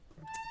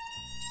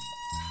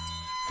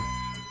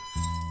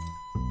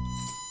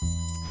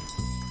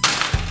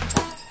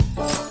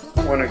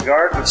when a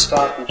guard would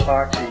stop and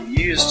talk to you,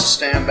 you used to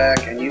stand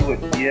back and you would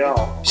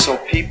yell so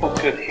people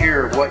could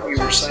hear what you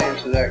were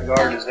saying to that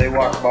guard as they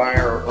walked by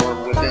or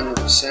within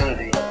the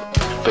vicinity.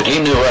 But he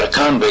knew what a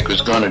convict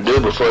was going to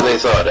do before they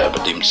thought of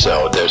it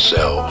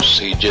themselves.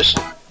 He'd just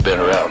been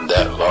around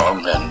that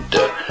long,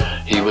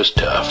 and he was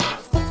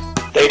tough.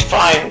 They'd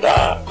find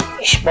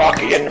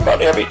Sparky in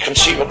about every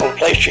conceivable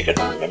place you could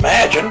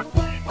imagine,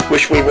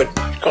 which we would,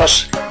 of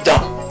course,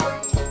 dump.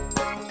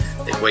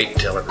 They'd wait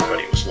until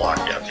everybody was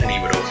locked up, and he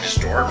would open his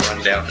door and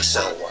run down to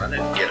cell 1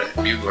 and get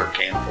a bugler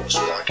can full of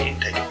Sparky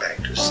and take it back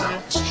to his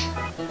cells.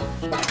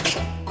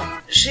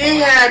 She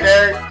had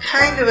a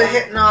kind of a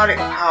hypnotic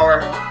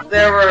power.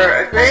 There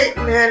were a great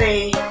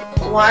many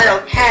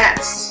wild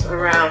cats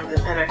around the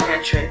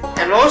penitentiary,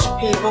 and most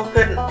people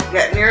couldn't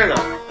get near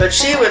them. But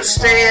she would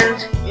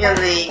stand in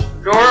the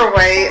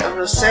doorway of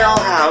the cell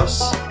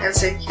house and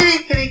say,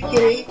 "Kitty, kitty,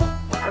 kitty,"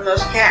 and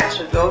those cats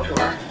would go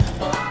to her.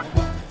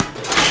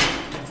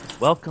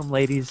 Welcome,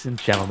 ladies and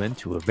gentlemen,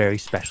 to a very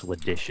special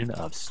edition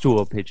of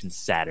Stool Pigeon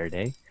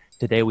Saturday.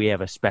 Today we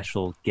have a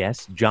special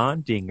guest,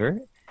 John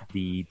Dinger,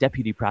 the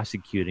Deputy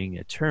Prosecuting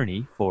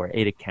Attorney for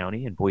Ada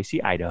County in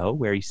Boise, Idaho,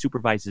 where he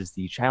supervises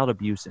the Child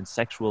Abuse and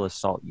Sexual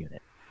Assault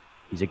Unit.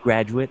 He's a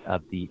graduate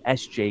of the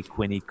S.J.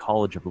 Quinney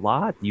College of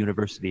Law at the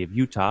University of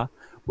Utah,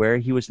 where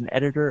he was an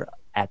editor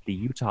at the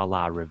Utah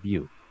Law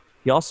Review.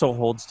 He also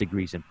holds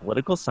degrees in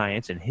political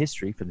science and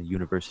history from the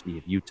University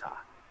of Utah.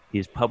 He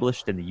is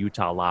published in the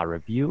Utah Law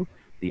Review,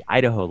 the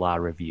Idaho Law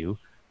Review,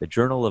 the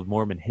Journal of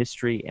Mormon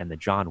History, and the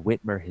John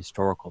Whitmer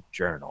Historical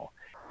Journal.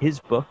 His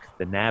book,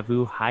 The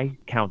Nauvoo High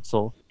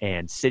Council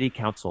and City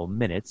Council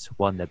Minutes,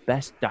 won the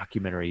Best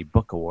Documentary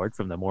Book Award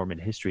from the Mormon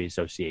History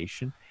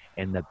Association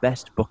and the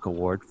Best Book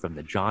Award from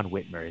the John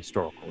Whitmer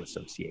Historical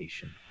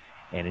Association.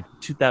 And in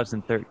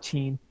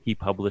 2013, he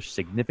published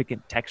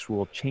Significant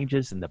Textual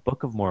Changes in the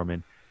Book of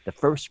Mormon, the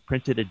first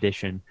printed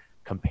edition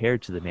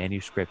compared to the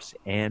manuscripts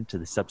and to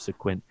the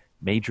subsequent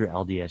major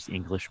LDS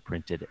English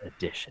printed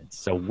editions.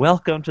 So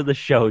welcome to the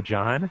show,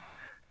 John.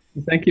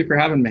 Thank you for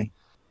having me.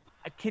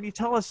 Can you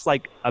tell us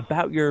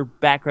about your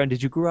background?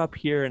 Did you grow up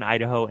here in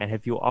Idaho, and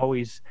have you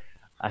always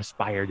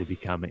aspired to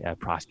become a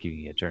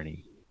prosecuting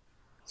attorney?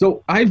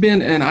 So I've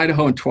been in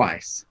Idaho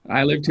twice.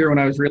 I lived here when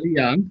I was really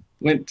young,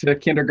 went to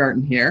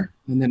kindergarten here,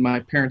 and then my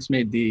parents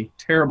made the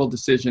terrible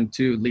decision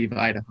to leave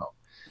Idaho.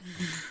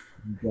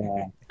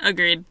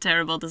 Agreed.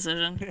 Terrible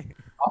decision.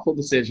 Awful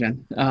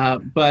decision.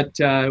 But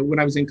when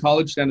I was in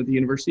college down at the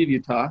University of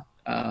Utah,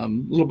 a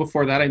little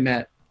before that, I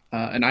met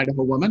an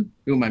Idaho woman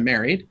whom I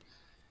married.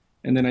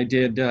 And then I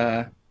did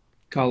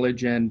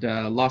college and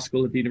law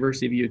school at the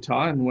University of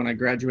Utah. And when I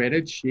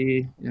graduated,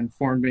 she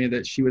informed me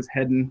that she was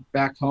heading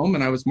back home,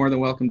 and I was more than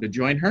welcome to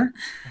join her.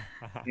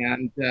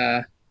 And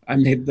I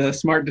made the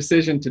smart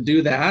decision to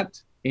do that.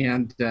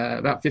 And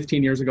about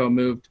 15 years ago,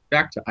 moved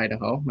back to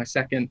Idaho. My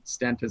second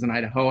stint as an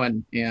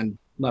Idahoan, and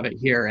love it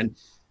here. And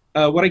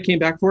what I came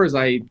back for is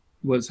I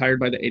was hired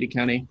by the Ada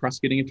County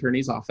Prosecuting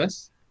Attorney's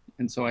Office.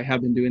 And so I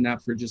have been doing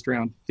that for just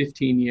around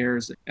 15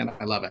 years, and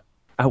I love it.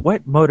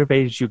 What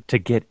motivated you to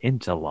get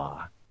into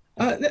law?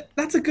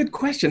 That's a good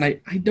question. I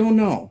don't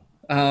know.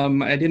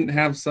 I didn't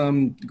have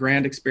some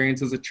grand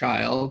experience as a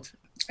child.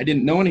 I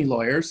didn't know any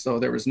lawyers, so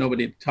there was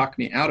nobody to talk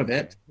me out of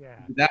it. Yeah.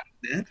 That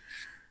was it.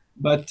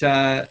 But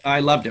I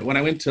loved it. When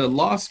I went to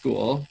law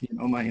school,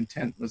 my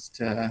intent was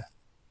to,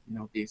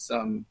 be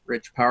some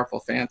rich,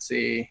 powerful,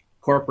 fancy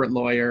corporate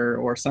lawyer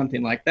or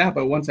something like that.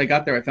 But once I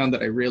got there, I found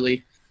that I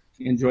really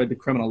enjoyed the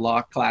criminal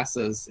law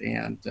classes,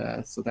 and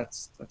so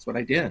that's what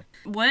I did.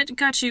 What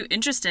got you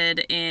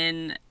interested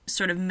in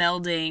sort of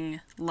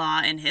melding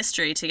law and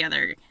history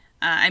together?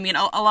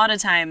 A lot of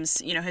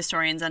times,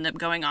 historians end up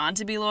going on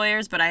to be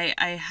lawyers, but I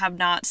have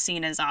not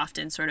seen as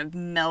often sort of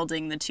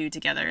melding the two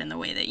together in the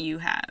way that you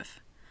have.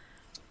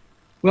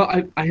 Well,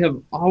 I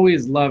have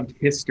always loved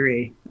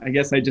history. I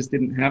guess I just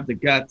didn't have the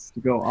guts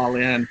to go all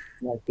in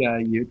like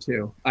you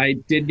two. I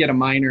did get a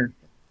minor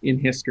in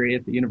history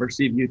at the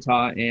University of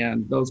Utah,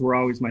 and those were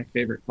always my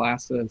favorite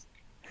classes.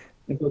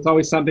 And so it's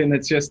always something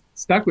that's just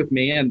stuck with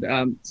me.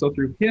 And so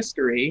through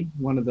history,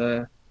 one of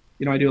the,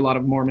 I do a lot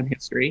of Mormon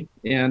history,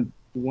 and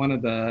one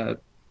of the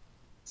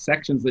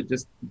sections that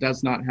just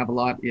does not have a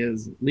lot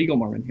is legal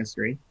Mormon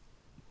history.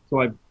 So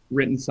I've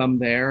written some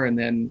there, and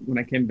then when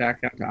I came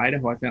back out to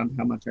Idaho, I found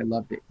how much I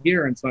loved it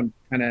here. And so I'm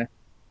kind of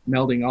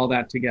melding all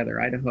that together,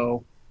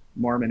 Idaho,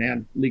 Mormon,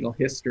 and legal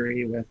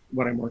history with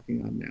what I'm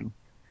working on now.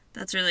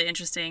 That's really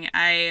interesting.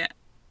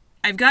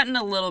 I've gotten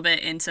a little bit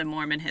into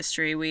Mormon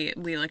history. We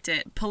looked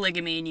at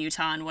polygamy in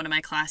Utah in one of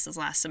my classes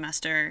last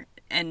semester,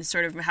 and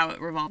sort of how it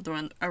revolved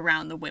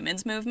around the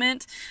women's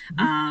movement.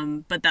 Mm-hmm.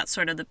 But that's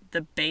sort of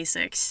the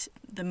basics,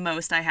 the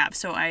most I have.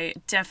 So I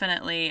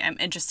definitely am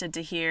interested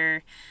to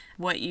hear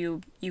what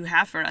you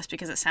have for us,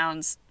 because it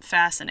sounds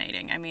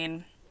fascinating. I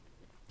mean,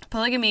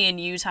 polygamy in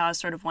Utah is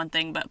sort of one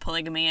thing, but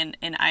polygamy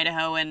in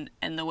Idaho and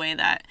the way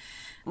that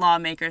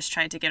lawmakers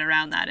tried to get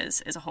around that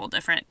is a whole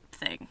different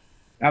thing.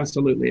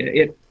 Absolutely.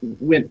 It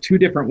went two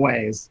different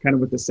ways, kind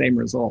of with the same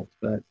result.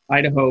 But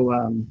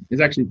Idaho is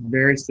actually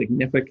very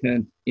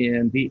significant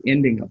in the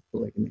ending of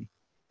polygamy.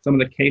 Some of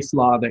the case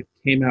law that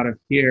came out of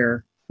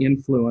here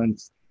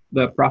influenced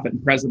the prophet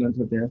and president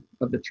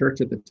of the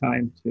church at the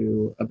time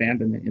to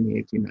abandon it in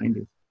the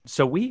 1890s.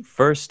 So we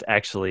first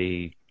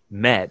actually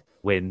met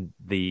when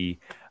the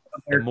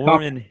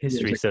Mormon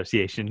History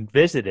Association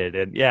visited.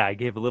 And yeah, I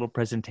gave a little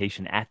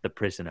presentation at the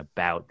prison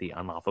about the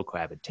unlawful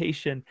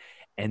cohabitation.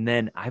 And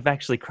then I've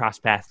actually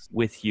crossed paths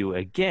with you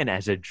again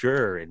as a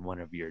juror in one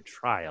of your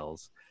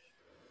trials.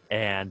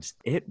 And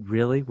it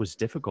really was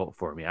difficult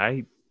for me.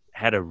 I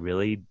had a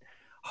really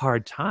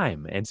hard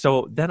time. And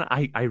so then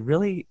I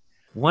really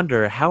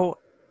wonder how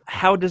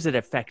does it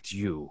affect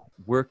you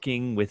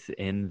working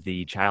within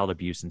the child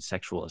abuse and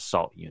sexual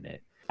assault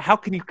unit? How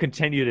can you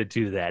continue to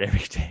do that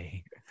every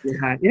day?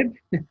 Yeah,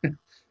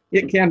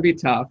 it can be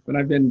tough, and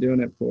I've been doing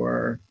it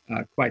for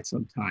quite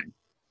some time.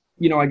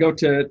 You know, I go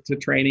to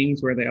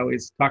trainings where they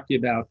always talk to you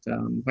about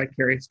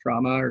vicarious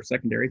trauma or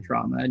secondary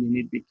trauma, and you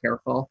need to be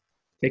careful,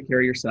 take care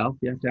of yourself.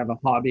 You have to have a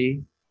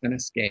hobby, an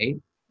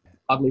escape.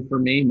 Oddly for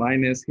me,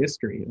 mine is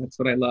history. That's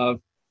what I love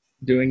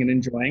doing and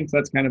enjoying. So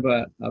that's kind of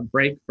a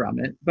break from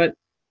it. But,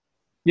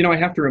 you know, I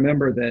have to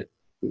remember that,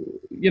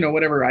 you know,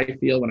 whatever I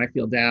feel when I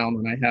feel down,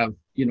 when I have,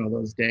 you know,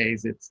 those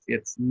days,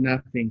 it's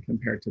nothing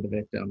compared to the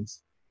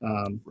victims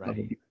of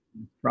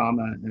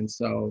trauma. And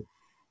so,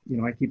 you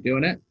know, I keep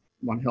doing it.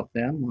 Want to help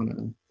them, want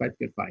to fight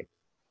the good fight.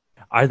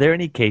 Are there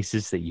any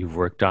cases that you've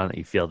worked on that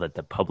you feel that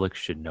the public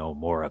should know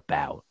more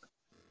about?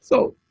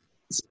 So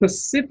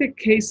specific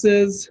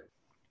cases,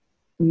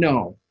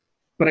 no.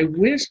 But I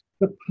wish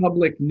the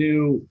public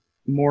knew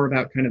more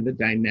about kind of the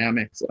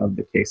dynamics of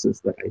the cases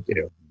that I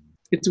do.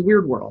 It's a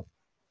weird world.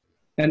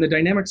 And the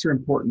dynamics are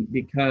important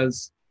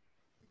because,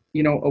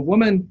 you know, a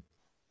woman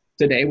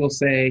today will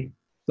say,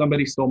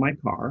 somebody stole my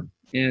car,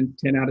 and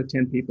 10 out of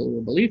 10 people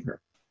will believe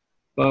her.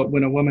 But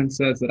when a woman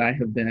says that I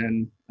have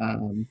been,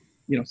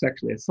 you know,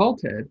 sexually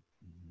assaulted,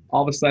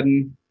 all of a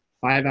sudden,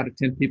 5 out of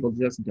 10 people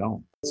just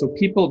don't. So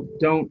people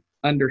don't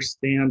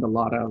understand a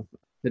lot of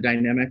the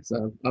dynamics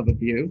of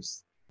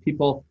abuse.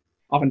 People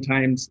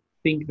oftentimes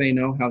think they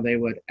know how they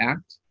would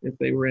act if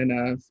they were in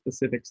a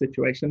specific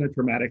situation, a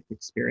traumatic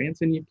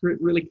experience, and you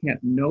really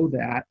can't know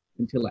that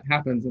until it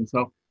happens. And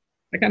so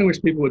I kind of wish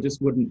people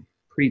wouldn't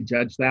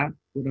prejudge that,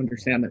 would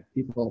understand that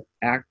people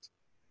act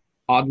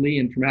oddly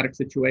in traumatic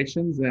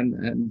situations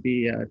and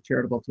be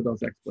charitable to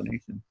those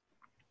explanations.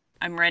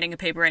 I'm writing a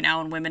paper right now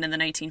on women in the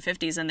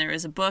 1950s, and there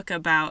is a book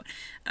about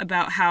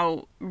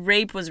how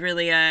rape was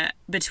really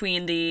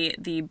between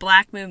the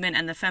black movement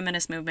and the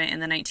feminist movement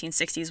in the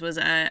 1960s was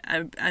a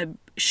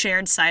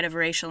shared side of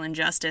racial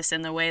injustice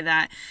in the way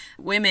that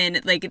women,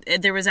 like,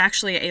 there was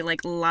actually a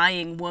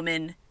lying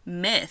woman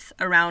myth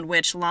around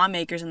which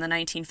lawmakers in the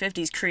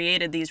 1950s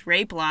created these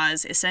rape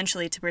laws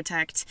essentially to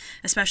protect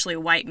especially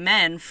white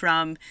men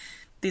from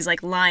these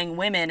lying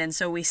women. And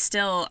so we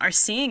still are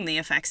seeing the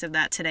effects of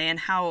that today,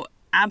 and how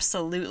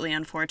absolutely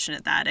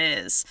unfortunate that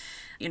is.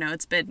 You know,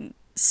 it's been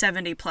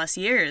 70 plus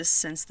years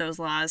since those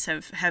laws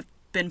have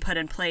been put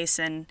in place,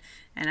 and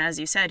as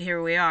you said,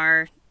 here we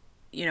are,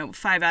 you know,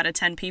 5 out of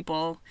 10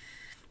 people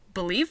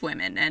believe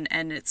women,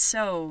 and it's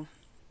so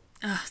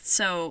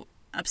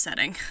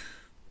upsetting.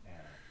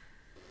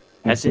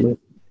 Has it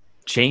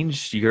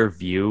changed your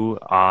view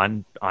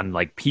on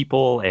like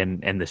people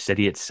and the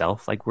city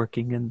itself, like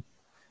working in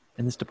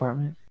this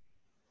department?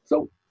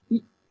 So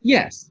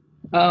yes.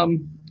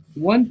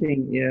 One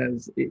thing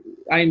is,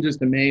 I'm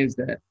just amazed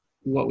at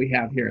what we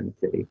have here in the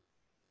city.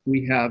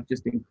 We have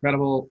just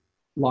incredible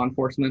law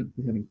enforcement.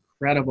 We have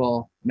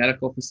incredible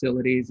medical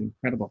facilities,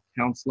 incredible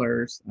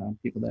counselors,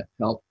 people that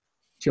help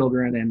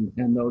children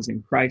and those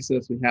in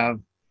crisis. We have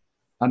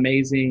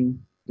amazing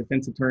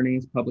defense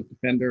attorneys, public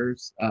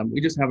defenders.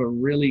 We just have a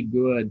really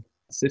good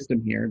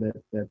system here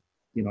that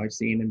you know, I've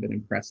seen and been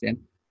impressed in.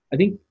 I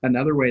think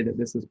another way that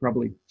this has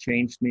probably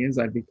changed me is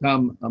I've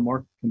become a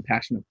more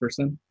compassionate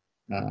person.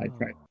 I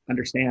try to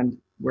understand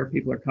where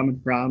people are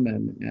coming from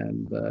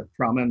and the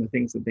trauma and the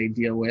things that they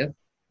deal with,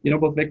 you know,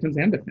 both victims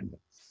and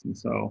defendants. And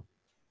so,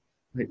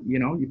 you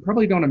know, you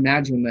probably don't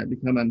imagine that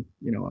becoming,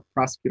 you know, a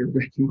prosecutor would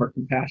make you more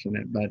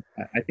compassionate, but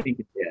I think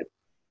it did.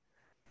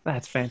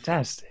 That's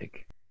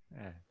fantastic.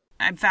 Yeah.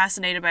 I'm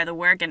fascinated by the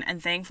work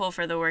and thankful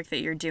for the work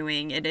that you're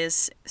doing. It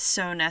is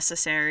so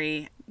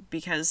necessary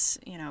because,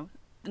 you know,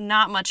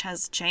 not much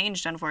has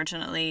changed,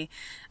 unfortunately,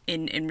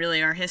 in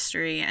really our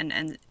history,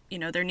 and you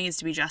know, there needs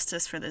to be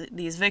justice for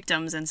these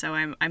victims, and so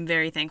I'm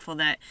very thankful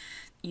that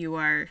you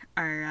are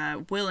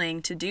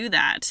willing to do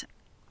that.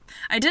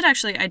 I did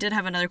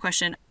have another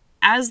question.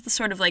 As the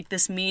sort of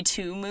this Me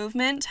Too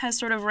movement has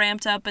sort of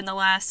ramped up in the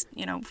last,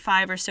 you know,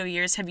 5 or so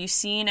years, have you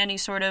seen any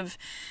sort of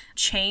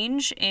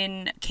change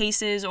in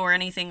cases or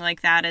anything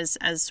like that as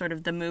sort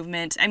of the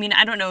movement? I mean,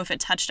 I don't know if it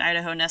touched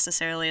Idaho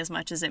necessarily as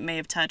much as it may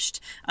have touched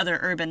other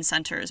urban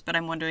centers, but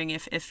I'm wondering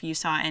if you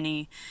saw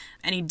any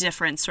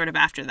difference sort of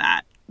after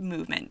that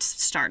movement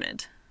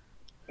started.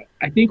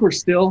 I think we're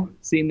still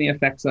seeing the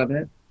effects of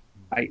it.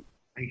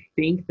 I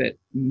think that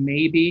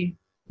maybe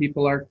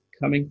people are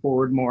coming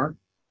forward more.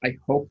 I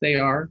hope they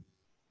are.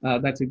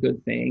 That's a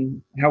good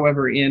thing.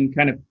 However, in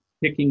kind of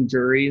picking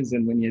juries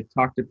and when you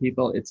talk to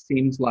people, it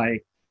seems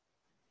like,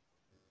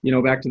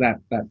 back to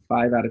that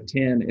 5 out of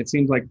 10, it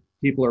seems like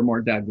people are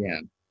more dug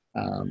in.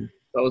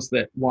 Those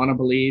that want to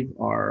believe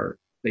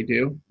they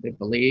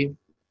believe,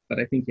 but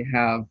I think you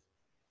have,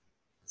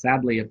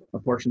 sadly, a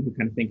portion who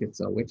kind of think it's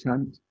a witch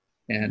hunt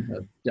and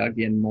have dug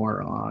in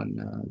more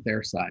on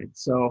their side.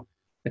 So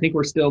I think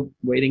we're still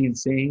waiting and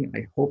seeing.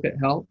 I hope it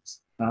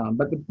helps.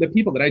 But the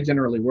people that I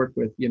generally work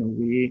with,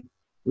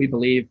 we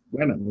believe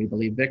women, we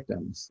believe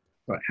victims.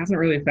 So it hasn't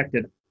really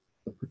affected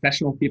the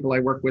professional people I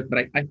work with, but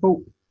I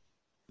hope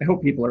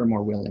people are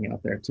more willing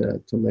out there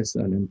to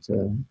listen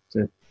and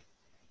to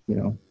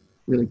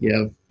really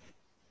give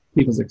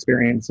people's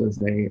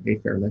experiences a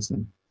fair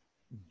listen.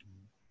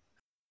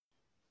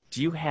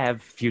 Do you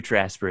have future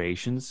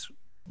aspirations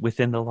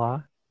within the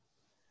law?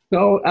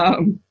 So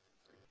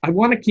I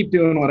want to keep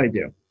doing what I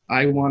do.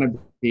 I want to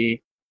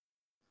be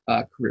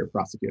a career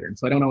prosecutor. And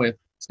so I don't know if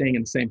staying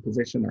in the same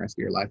position the rest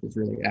of your life is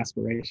really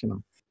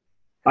aspirational.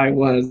 I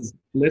was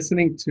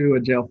listening to a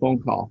jail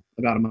phone call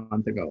about a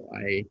month ago.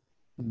 I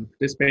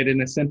participated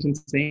in a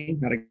sentencing,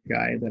 had a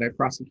guy that I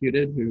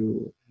prosecuted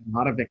who had a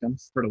lot of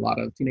victims, hurt a lot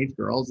of teenage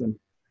girls, and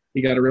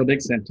he got a real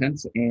big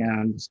sentence.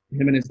 And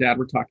him and his dad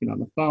were talking on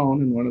the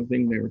phone, and one of the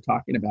things they were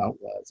talking about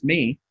was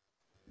me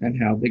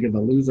and how big of a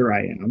loser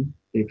I am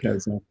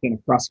because I've been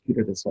a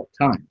prosecutor this whole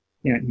time.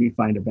 Can't he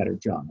find a better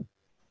job?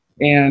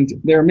 And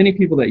there are many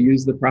people that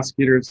use the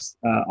prosecutor's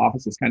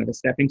office as kind of a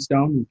stepping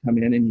stone. You come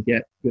in and you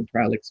get good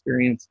trial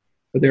experience.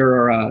 But there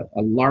are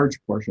a large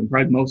portion,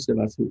 probably most of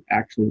us, who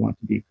actually want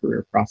to be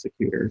career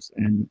prosecutors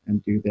and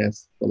do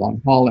this the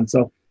long haul. And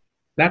so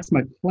that's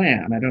my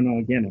plan. I don't know,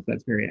 again, if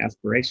that's very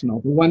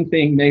aspirational. The one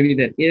thing maybe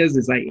that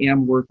is I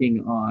am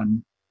working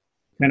on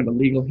kind of a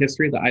legal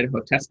history of the Idaho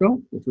test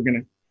vote, which we're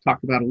going to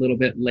talk about a little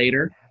bit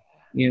later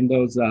in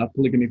those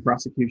polygamy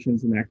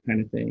prosecutions and that kind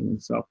of thing.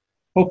 And so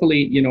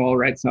hopefully, I'll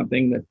write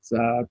something that's,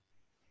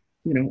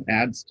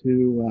 adds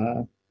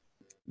to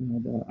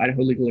the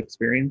Idaho legal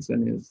experience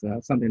and is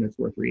something that's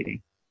worth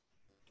reading.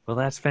 Well,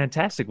 that's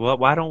fantastic. Well,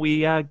 why don't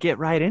we get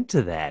right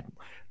into that?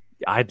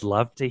 I'd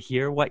love to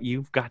hear what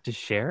you've got to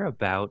share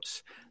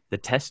about the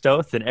test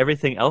oath and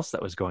everything else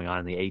that was going on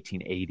in the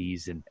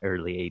 1880s and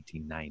early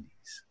 1890s.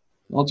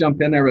 I'll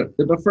jump in there.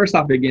 But first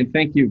off, again,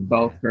 thank you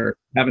both for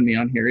having me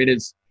on here. It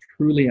is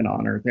truly an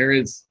honor. There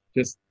is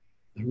just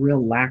a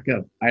real lack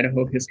of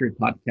Idaho history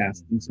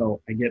podcasts. And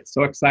so I get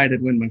so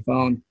excited when my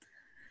phone,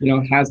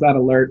 has that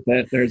alert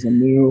that there's a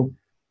new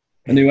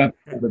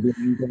episode of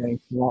the Day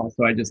Law.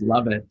 So I just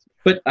love it.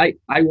 But I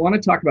want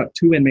to talk about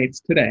 2 inmates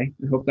today.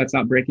 I hope that's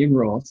not breaking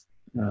rules.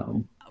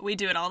 We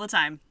do it all the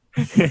time.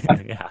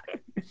 Yeah.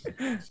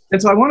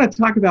 And so I want to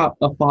talk about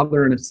a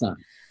father and a son.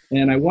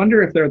 And I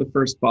wonder if they're the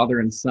first father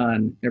and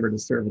son ever to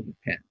serve in the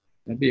pen.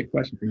 That'd be a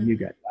question for you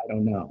guys. I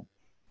don't know.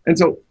 And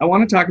so I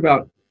want to talk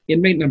about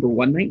inmate number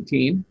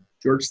 119,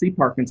 George C.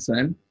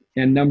 Parkinson,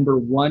 and number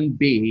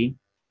 1B,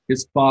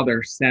 his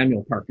father,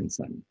 Samuel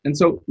Parkinson. And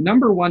so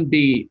number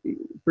 1B,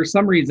 for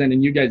some reason,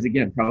 and you guys,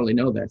 again, probably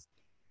know this,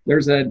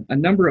 there's a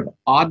number of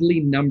oddly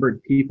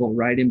numbered people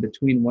right in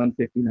between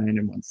 159 and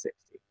 160.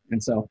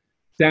 And so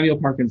Samuel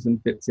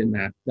Parkinson fits in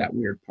that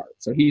weird part.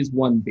 So he's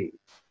 1B.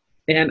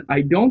 And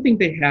I don't think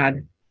they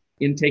had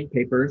intake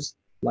papers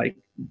like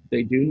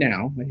they do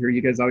now. I hear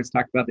you guys always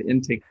talk about the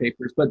intake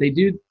papers, but they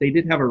did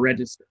have a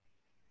register.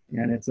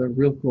 And it's a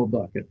real cool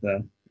book at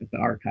the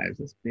archives,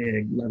 this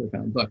big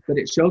leather-bound book. But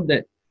it showed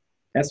that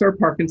S.R.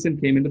 Parkinson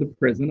came into the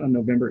prison on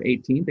November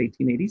 18th,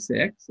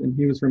 1886, and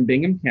he was from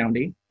Bingham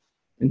County,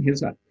 and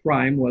his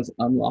crime was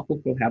unlawful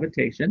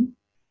cohabitation.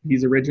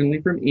 He's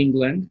originally from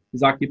England.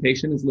 His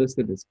occupation is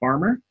listed as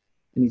farmer,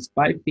 and he's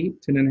 5 feet,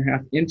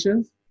 10.5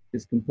 inches.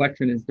 His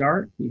complexion is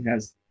dark. He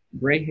has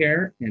gray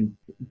hair and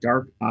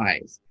dark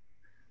eyes.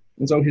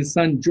 And so his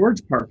son,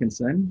 George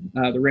Parkinson,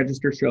 the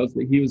register shows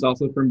that he was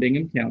also from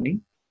Bingham County.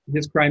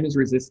 His crime is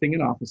resisting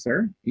an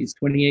officer. He's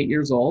 28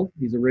 years old.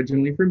 He's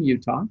originally from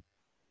Utah.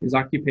 His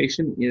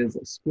occupation is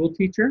a school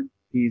teacher.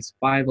 He's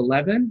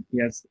 5'11". He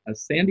has a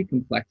sandy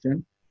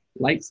complexion,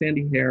 light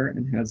sandy hair,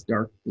 and has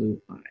dark blue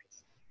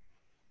eyes.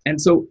 And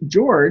so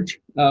George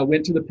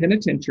went to the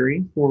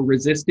penitentiary for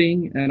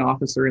resisting an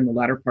officer in the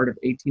latter part of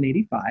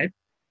 1885,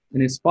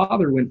 and his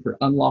father went for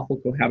unlawful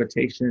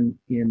cohabitation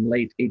in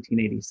late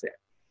 1886.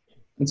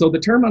 And so the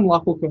term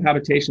unlawful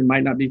cohabitation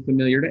might not be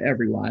familiar to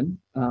everyone,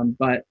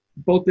 but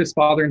both this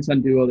father and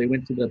son duo, they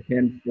went to the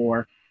pen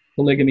for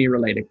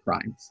polygamy-related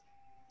crimes.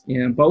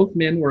 And both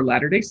men were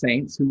Latter-day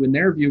Saints who, in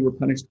their view, were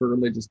punished for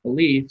religious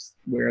beliefs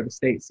where the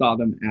state saw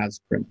them as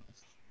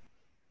criminals.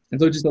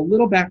 And so just a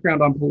little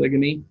background on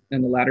polygamy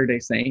and the Latter-day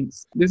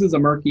Saints. This is a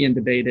murky and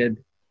debated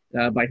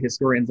by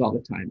historians all the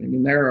time. I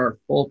mean, there are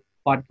full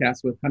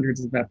podcasts with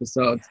hundreds of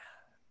episodes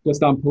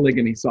just on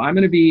polygamy. So I'm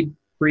going to be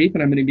brief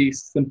and I'm going to be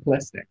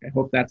simplistic. I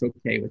hope that's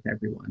okay with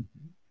everyone.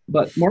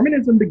 But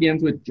Mormonism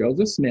begins with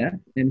Joseph Smith,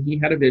 and he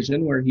had a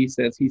vision where he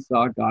says he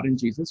saw God in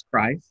Jesus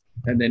Christ,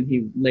 and then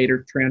he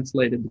later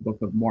translated the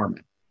Book of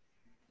Mormon.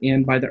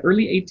 And by the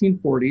early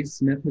 1840s,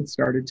 Smith had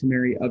started to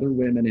marry other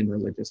women in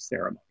religious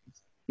ceremonies.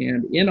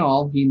 And in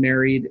all, he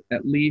married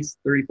at least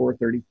 34,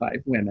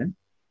 35 women.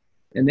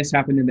 And this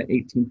happened in the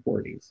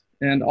 1840s.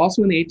 And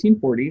also in the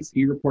 1840s,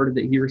 he reported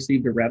that he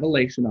received a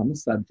revelation on the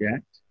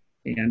subject.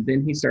 And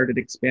then he started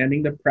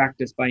expanding the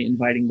practice by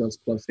inviting those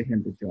close to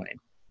him to join.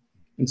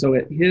 And so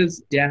at his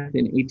death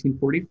in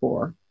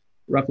 1844,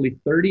 roughly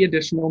 30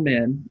 additional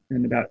men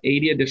and about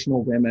 80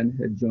 additional women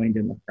had joined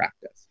in the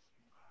practice.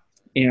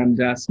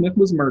 And Smith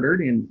was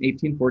murdered in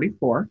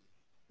 1844.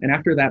 And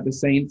after that, the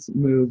Saints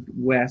moved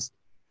west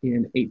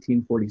in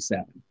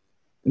 1847.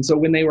 And so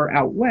when they were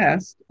out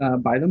west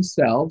by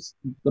themselves,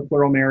 the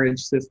plural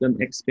marriage system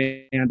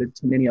expanded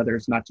to many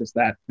others, not just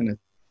that kind of,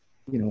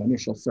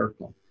 initial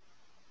circle.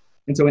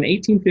 And so in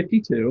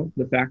 1852,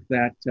 the fact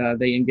that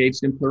they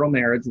engaged in plural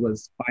marriage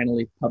was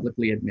finally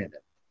publicly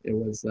admitted. It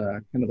was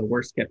kind of the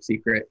worst kept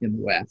secret in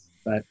the West,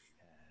 but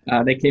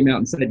they came out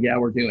and said, yeah,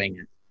 we're doing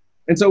it.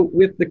 And so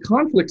with the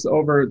conflicts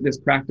over this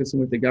practice and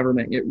with the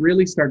government, it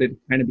really started to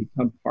kind of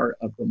become part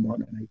of the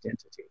Mormon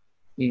identity.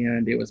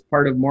 And it was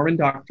part of Mormon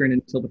doctrine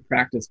until the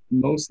practice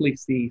mostly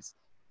ceased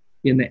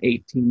in the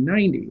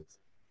 1890s.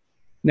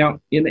 Now,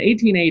 in the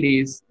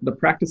 1880s, the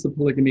practice of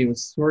polygamy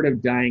was sort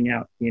of dying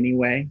out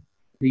anyway.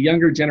 The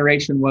younger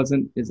generation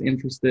wasn't as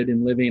interested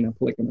in living a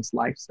polygamous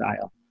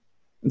lifestyle.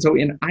 And so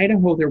in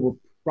Idaho, there were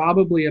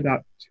probably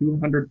about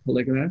 200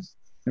 polygamists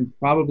and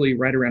probably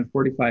right around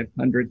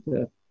 4,500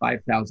 to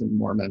 5,000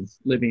 Mormons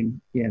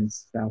living in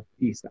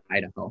southeast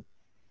Idaho.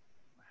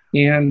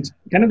 And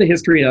kind of the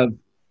history of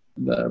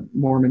the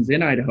Mormons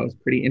in Idaho is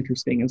pretty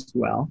interesting as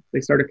well.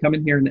 They started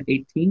coming here in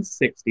the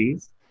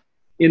 1860s.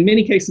 In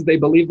many cases, they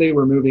believed they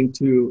were moving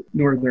to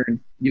northern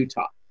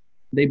Utah.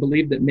 They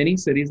believed that many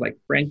cities like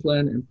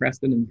Franklin and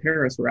Preston and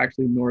Paris were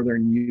actually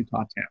northern Utah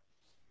towns.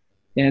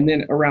 And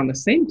then around the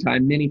same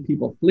time, many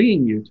people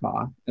fleeing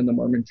Utah and the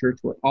Mormon church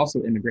were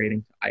also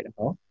immigrating to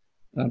Idaho.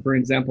 For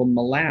example,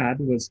 Malad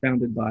was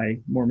founded by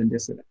Mormon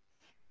dissidents.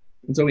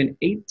 And so in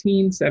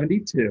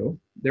 1872,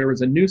 there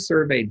was a new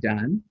survey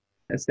done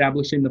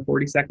establishing the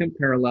 42nd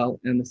parallel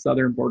and the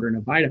southern border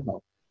of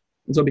Idaho.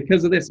 And so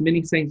because of this,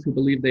 many Saints who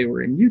believed they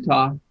were in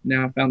Utah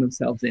now found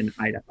themselves in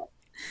Idaho.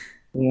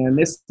 And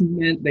this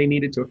meant they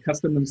needed to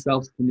accustom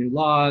themselves to new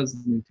laws,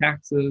 new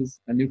taxes,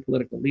 a new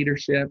political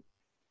leadership,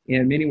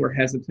 and many were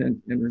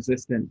hesitant and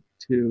resistant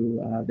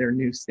to their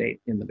new state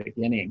in the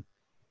beginning.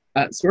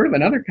 Sort of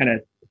another kind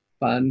of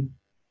fun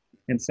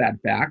and sad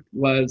fact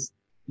was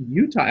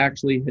Utah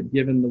actually had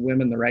given the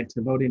women the right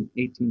to vote in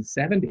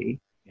 1870.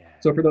 Yeah.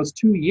 So for those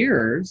 2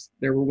 years,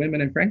 there were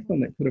women in Franklin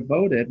that could have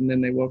voted, and then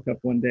they woke up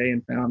one day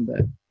and found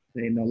that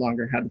they no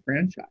longer had the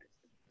franchise.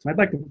 So I'd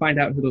like to find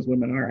out who those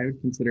women are. I would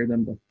consider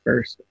them the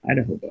first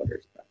Idaho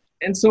voters.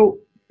 And so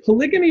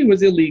polygamy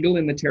was illegal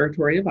in the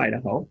territory of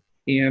Idaho.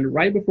 And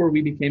right before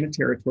we became a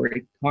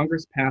territory,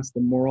 Congress passed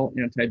the Moral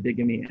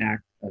Anti-Bigamy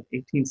Act of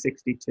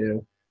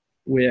 1862,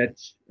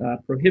 which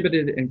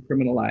prohibited and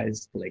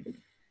criminalized polygamy.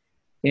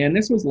 And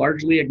this was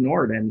largely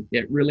ignored, and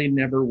it really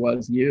never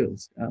was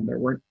used. There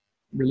weren't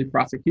really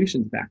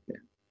prosecutions back then.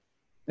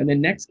 And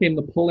then next came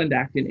the Poland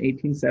Act in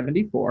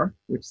 1874,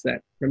 which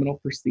set criminal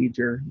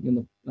procedure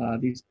in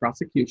these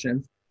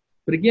prosecutions.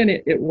 But again,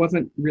 it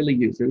wasn't really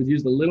used. It was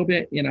used a little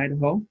bit in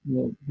Idaho.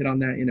 We'll hit on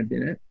that in a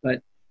minute.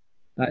 But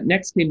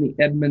next came the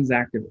Edmunds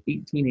Act of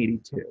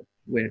 1882,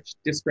 which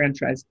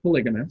disfranchised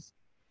polygamists.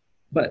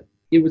 But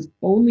it was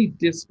only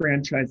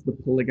disfranchised the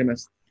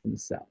polygamists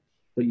themselves.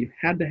 So you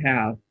had to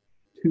have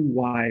 2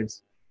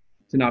 wives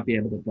to not be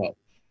able to vote.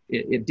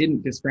 It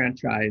didn't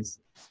disfranchise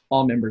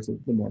all members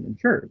of the Mormon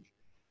church.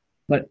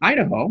 But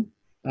Idaho,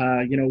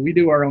 we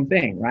do our own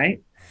thing,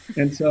 right?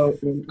 And so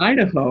in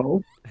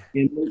Idaho,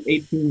 in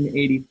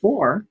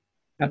 1884,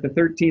 at the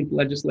 13th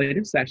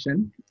legislative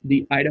session,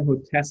 the Idaho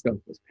Test Oath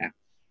was passed.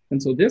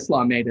 And so this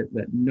law made it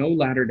that no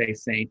Latter-day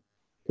Saint,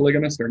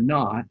 polygamist or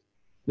not,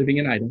 living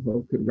in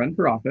Idaho could run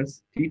for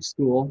office, teach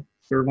school,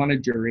 serve on a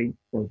jury,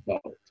 or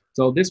vote.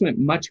 So this went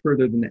much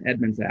further than the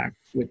Edmunds Act,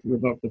 which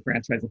revoked the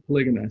franchise of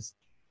polygamists.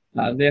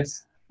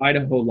 This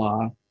Idaho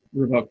law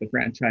revoked the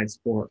franchise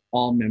for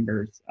all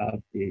members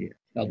of the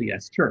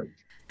LDS church.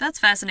 That's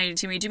fascinating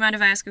to me. Do you mind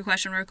if I ask a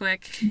question real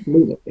quick?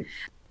 Absolutely.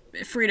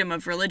 Freedom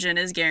of religion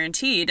is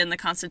guaranteed in the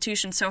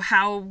Constitution, so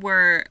how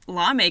were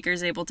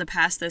lawmakers able to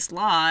pass this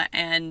law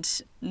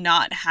and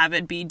not have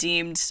it be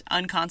deemed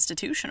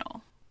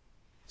unconstitutional?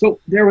 So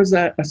there was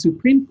a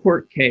Supreme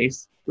Court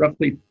case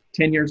roughly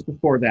 10 years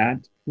before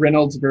that,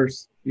 Reynolds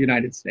versus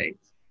United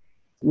States,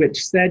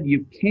 which said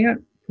you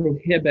can't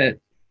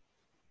prohibit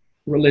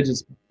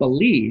religious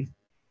belief,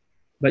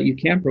 but you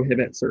can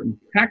prohibit certain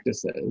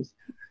practices,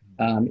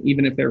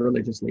 even if they're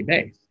religiously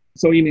based.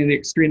 So the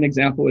extreme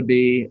example would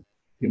be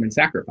human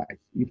sacrifice.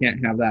 You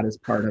can't have that as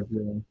part of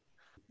your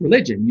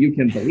religion. You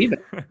can believe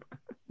it.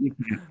 You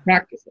can't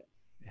practice it.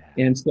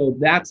 And so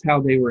that's how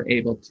they were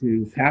able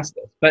to pass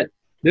this. But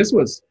this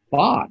was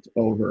fought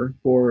over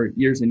for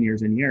years and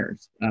years and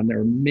years. There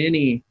were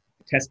many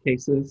test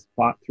cases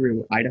fought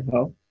through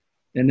Idaho.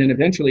 And then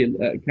eventually,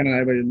 kind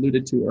of I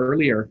alluded to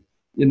earlier,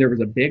 and there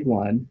was a big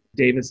one,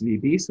 Davis v.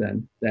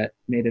 Beeson, that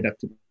made it up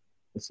to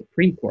the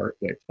Supreme Court,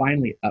 which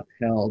finally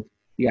upheld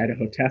the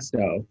Idaho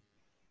Testo.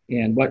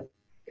 And what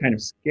kind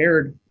of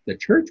scared the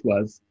church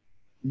was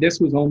this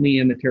was only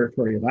in the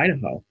territory of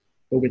Idaho.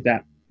 But with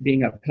that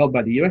being upheld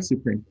by the U.S.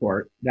 Supreme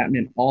Court, that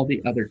meant all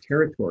the other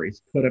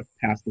territories could have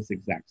passed this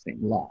exact same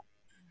law.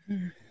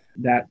 Mm-hmm.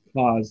 That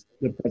caused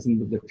the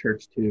president of the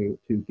church to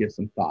give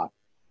some thought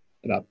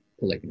about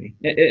polygamy.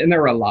 And there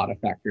were a lot of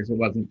factors. It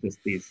wasn't just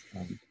these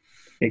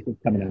cases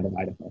coming out of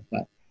Idaho,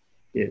 but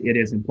it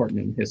is important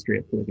in the history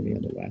of polygamy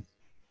in the West.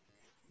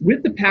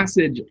 With the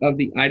passage of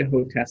the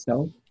Idaho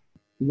Testo,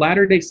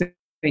 Latter-day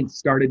Saints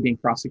started being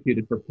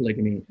prosecuted for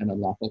polygamy and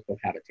unlawful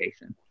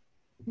cohabitation.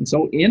 And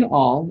so in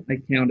all, I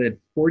counted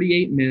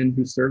 48 men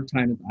who served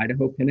time at the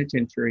Idaho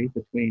Penitentiary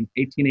between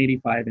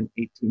 1885 and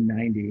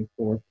 1890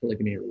 for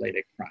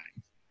polygamy-related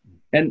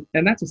crimes.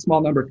 And that's a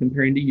small number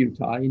comparing to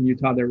Utah. In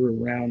Utah, there were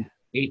around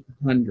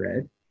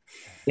 800.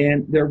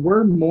 And there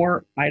were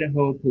more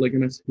Idaho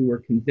polygamists who were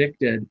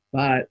convicted,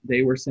 but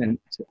they were sent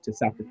to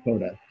South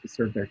Dakota to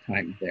serve their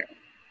time there.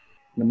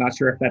 And I'm not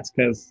sure if that's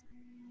because,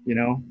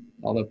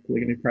 all the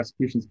polygamy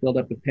prosecutions filled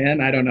up the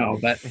pen. I don't know,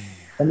 but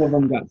some of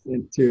them got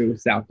sent to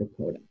South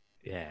Dakota.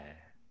 Yeah.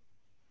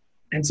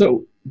 And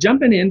so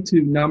jumping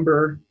into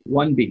number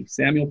 1B,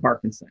 Samuel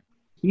Parkinson.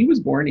 He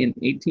was born in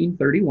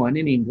 1831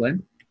 in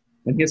England,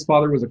 and his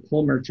father was a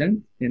coal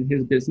merchant, and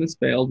his business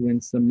failed when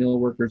some mill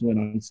workers went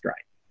on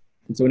strike.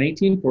 And so in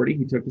 1840,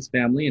 he took his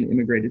family and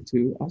immigrated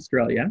to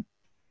Australia.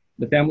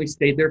 The family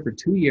stayed there for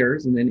 2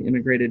 years and then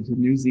immigrated to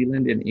New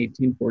Zealand in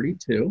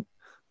 1842.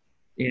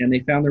 And they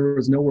found there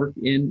was no work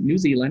in New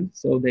Zealand,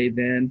 so they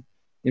then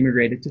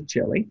immigrated to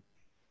Chile.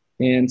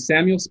 And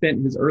Samuel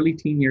spent his early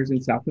teen years in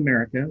South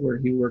America, where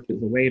he worked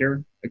as a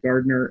waiter, a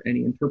gardener, and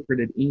he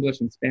interpreted English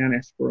and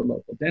Spanish for a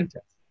local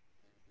dentist.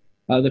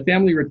 The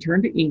family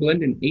returned to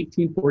England in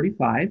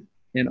 1845,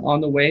 and on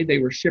the way, they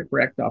were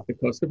shipwrecked off the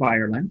coast of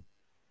Ireland.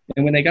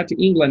 And when they got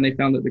to England, they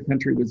found that the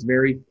country was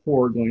very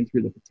poor going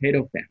through the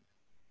potato famine.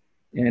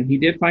 And he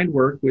did find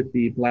work with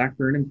the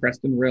Blackburn and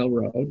Preston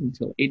Railroad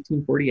until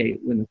 1848,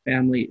 when the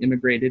family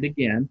immigrated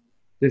again,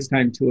 this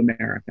time to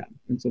America.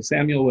 And so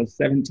Samuel was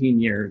 17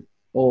 years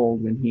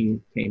old when he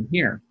came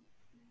here.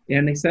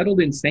 And they settled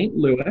in St.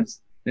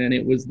 Louis, and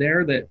it was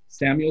there that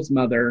Samuel's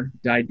mother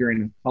died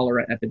during a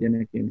cholera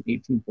epidemic in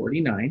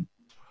 1849.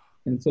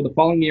 And so the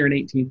following year in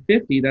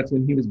 1850, that's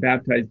when he was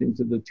baptized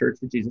into the Church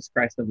of Jesus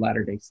Christ of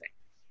Latter-day Saints.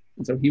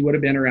 And so he would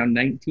have been around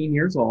 19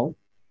 years old.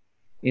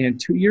 And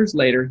 2 years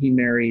later, he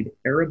married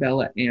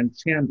Arabella Ann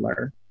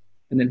Chandler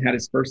and then had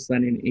his first son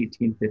in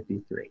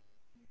 1853.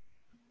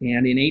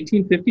 And in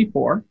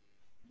 1854,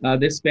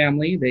 this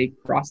family, they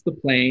crossed the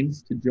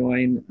plains to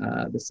join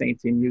the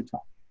Saints in Utah.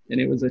 And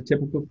it was a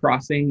typical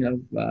crossing of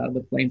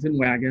the plains and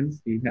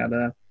wagons. He had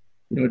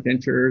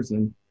adventures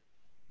and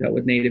dealt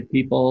with native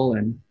people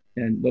and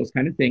those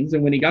kind of things.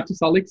 And when he got to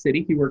Salt Lake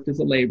City, he worked as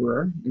a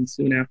laborer and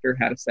soon after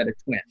had a set of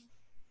twins.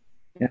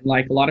 And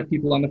like a lot of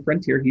people on the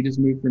frontier, he just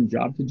moved from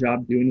job to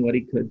job doing what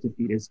he could to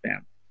feed his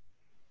family.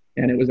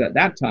 And it was at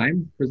that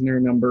time, prisoner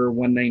number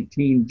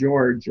 119,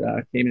 George,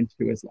 came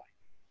into his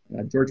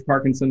life. George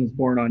Parkinson was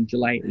born on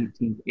July 18,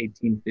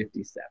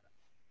 1857.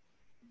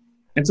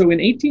 And so in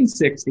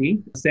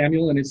 1860,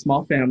 Samuel and his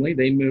small family,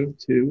 they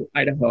moved to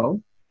Idaho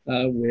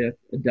with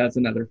a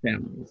dozen other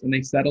families. And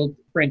they settled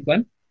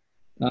Franklin.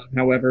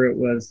 However, it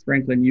was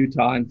Franklin,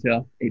 Utah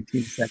until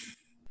 1870.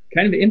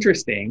 Kind of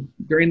interesting,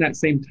 during that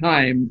same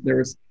time, there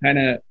was kind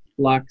of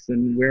flux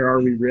and where are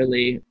we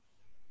really?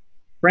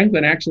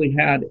 Franklin actually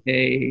had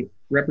a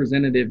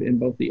representative in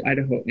both the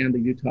Idaho and the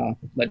Utah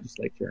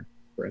legislature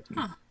for a time.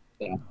 Huh.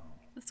 So,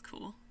 that's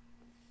cool.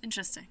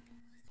 Interesting.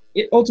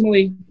 It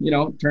ultimately,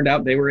 turned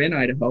out they were in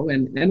Idaho.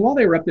 And while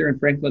they were up there in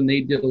Franklin,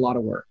 they did a lot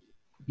of work.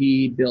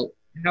 He built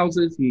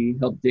houses, he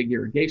helped dig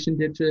irrigation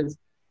ditches,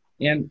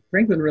 and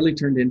Franklin really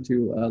turned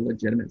into a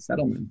legitimate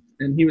settlement.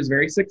 And he was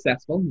very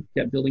successful. He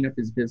kept building up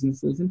his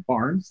businesses and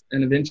farms.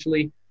 And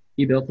eventually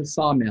he built a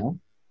sawmill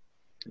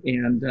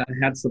and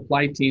had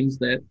supply teams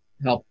that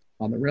helped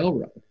on the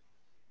railroad.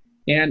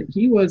 And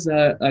he was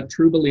a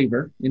true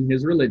believer in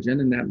his religion,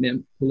 and that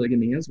meant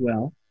polygamy as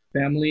well.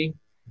 Family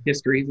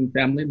histories and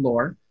family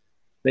lore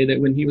say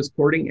that when he was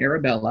courting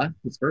Arabella,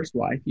 his first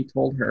wife, he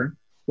told her,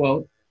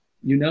 quote,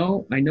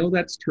 I know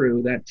that's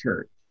true, that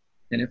church.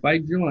 And if I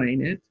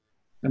join it,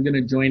 I'm going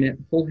to join it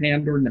full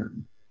hand or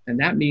none. And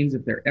that means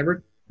if there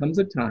ever comes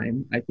a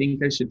time I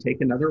think I should take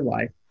another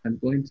wife, I'm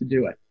going to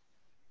do it.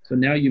 So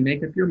now you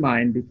make up your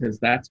mind because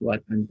that's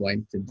what I'm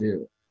going to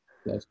do.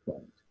 Close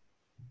quote.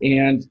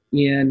 And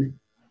in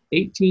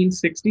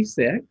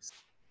 1866,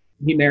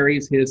 he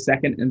marries his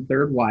second and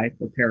third wife,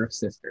 a pair of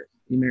sisters.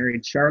 He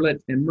married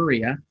Charlotte and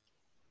Maria,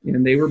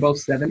 and they were both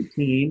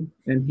 17,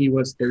 and he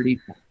was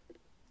 35.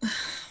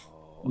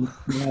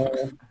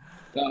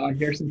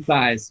 Here's some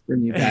sighs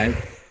from you guys.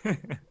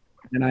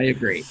 And I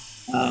agree.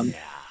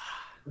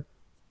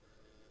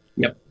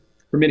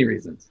 for many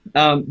reasons.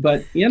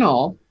 But in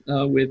all,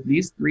 with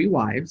these 3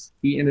 wives,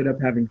 he ended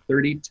up having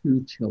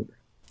 32 children.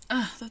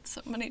 Oh, that's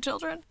so many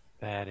children.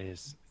 That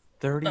is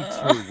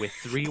 32 with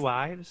 3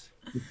 wives?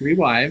 With 3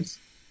 wives.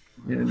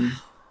 And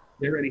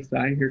get ready,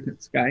 Sky.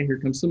 Here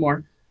comes some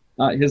more.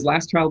 His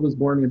last child was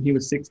born when he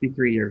was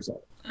 63 years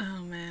old.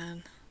 Oh,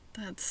 man.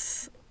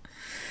 That's...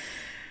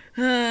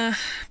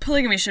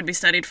 polygamy should be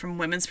studied from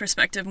women's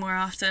perspective more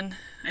often.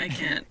 I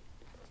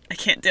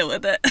can't deal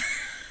with it.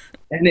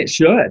 And it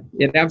should.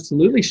 It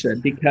absolutely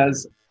should,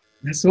 because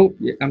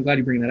I'm glad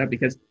you bring that up,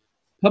 because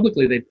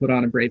publicly they put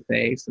on a brave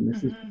face, and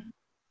this is,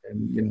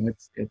 and you know,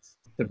 it's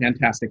a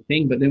fantastic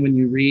thing. But then when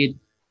you read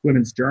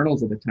women's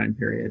journals of the time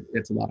period,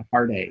 it's a lot of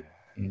heartache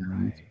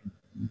and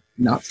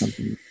not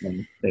something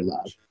they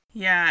love.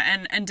 Yeah,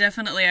 and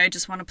definitely I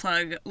just want to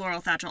plug Laurel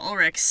Thatcher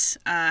Ulrich's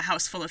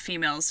House Full of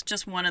Females,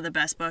 just one of the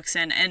best books.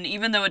 And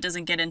even though it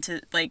doesn't get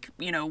into, like,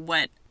 you know,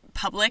 what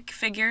public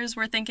figures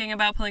were thinking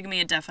about polygamy,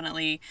 it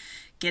definitely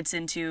gets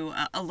into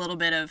a little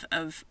bit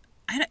of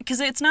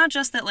because it's not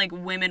just that, like,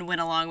 women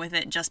went along with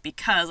it just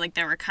because, like,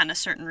 there were kind of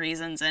certain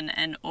reasons,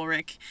 and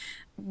Ulrich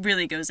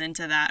really goes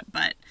into that.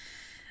 But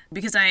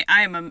because I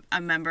am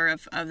a member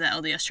of the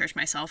LDS Church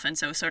myself, and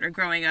so sort of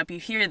growing up, you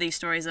hear these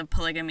stories of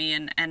polygamy,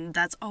 and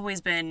that's always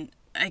been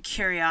a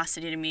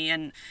curiosity to me.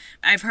 And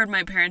I've heard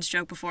my parents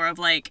joke before of,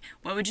 like,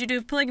 what would you do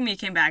if polygamy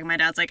came back? My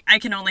dad's like, I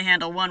can only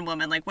handle one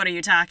woman. Like, what are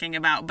you talking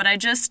about? But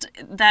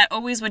that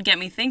always would get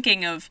me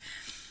thinking of,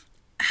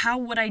 how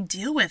would I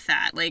deal with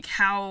that? Like,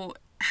 how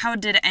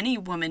did any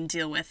woman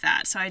deal with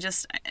that? So I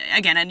just,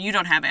 again, and you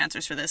don't have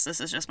answers for this.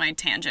 This is just my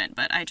tangent,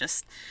 but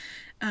it's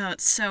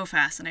so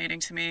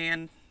fascinating to me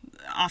and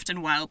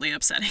often wildly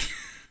upsetting.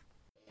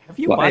 Have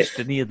you watched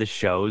any of the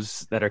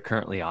shows that are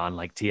currently on,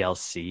 like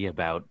TLC,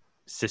 about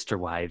sister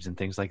wives and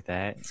things like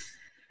that?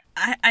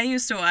 I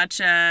used to watch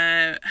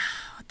the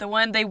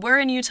one, they were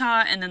in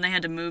Utah and then they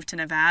had to move to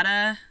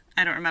Nevada.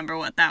 I don't remember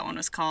what that one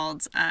was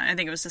called. I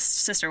think it was just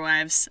Sister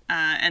Wives,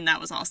 and that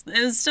was also,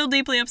 it was still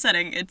deeply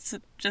upsetting. It's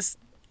just,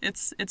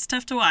 it's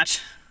tough to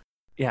watch.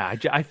 Yeah,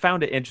 I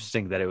found it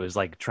interesting that it was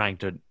like trying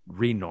to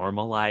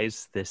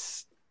renormalize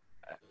this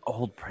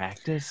old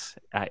practice.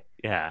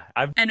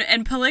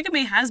 And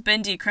polygamy has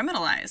been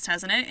decriminalized,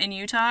 hasn't it, in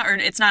Utah? Or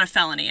it's not a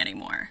felony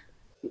anymore?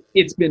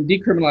 It's been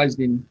decriminalized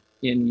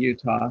in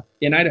Utah.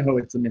 In Idaho,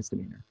 it's a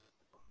misdemeanor.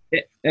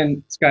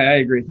 And Sky, I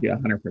agree with you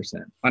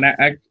 100% on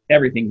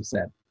everything you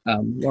said.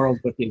 Laurel's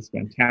book is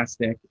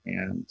fantastic,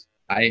 and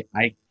I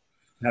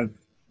have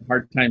a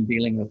hard time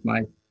dealing with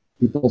my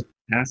people's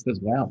past as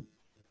well.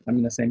 I'm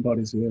in the same boat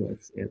as you.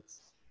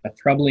 It's a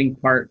troubling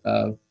part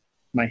of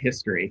my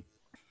history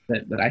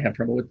that I have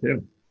trouble with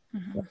too.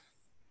 Mm-hmm.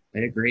 I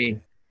agree.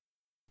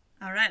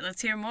 All right,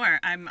 let's hear more.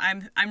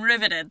 I'm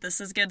riveted. This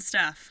is good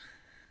stuff.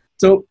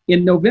 So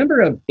in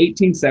November of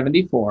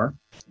 1874,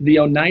 the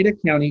Oneida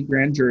County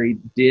Grand Jury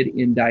did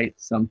indict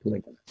some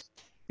polygamists.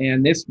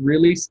 And this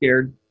really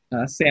scared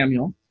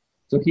Samuel.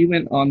 So he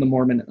went on the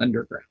Mormon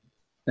underground.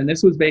 And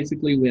this was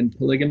basically when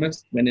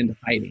polygamists went into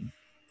hiding.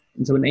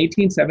 And so in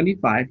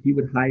 1875, he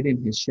would hide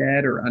in his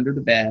shed or under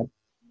the bed.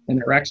 And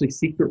there were actually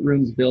secret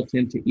rooms built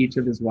into each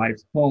of his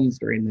wife's homes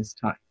during this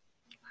time.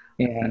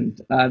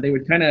 And they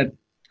would kind of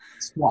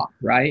swap,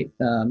 right?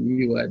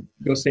 You would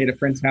go stay at a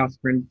friend's house,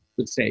 friend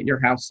would stay at your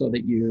house so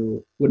that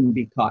you wouldn't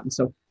be caught. And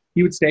so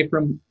he would stay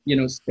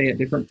at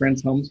different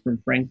friends' homes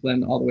from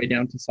Franklin all the way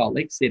down to Salt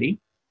Lake City.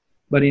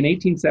 But in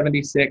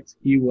 1876,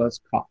 he was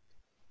caught.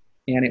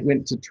 And it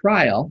went to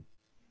trial.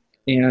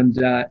 And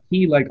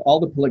he, like all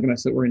the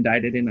polygamists that were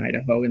indicted in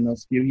Idaho in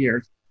those few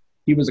years,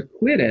 he was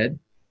acquitted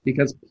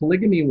because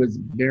polygamy was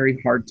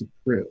very hard to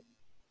prove.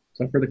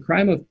 So for the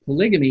crime of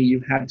polygamy,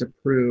 you had to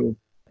prove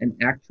an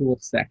actual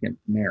second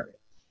marriage.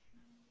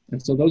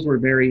 And so those were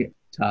very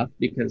tough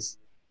because,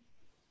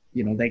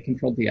 they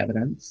controlled the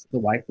evidence. The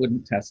wife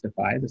wouldn't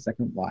testify, the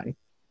second wife.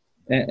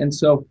 And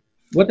so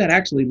what that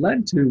actually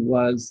led to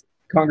was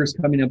Congress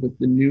coming up with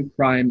the new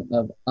crime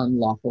of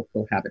unlawful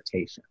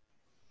cohabitation.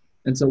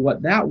 And so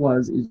what that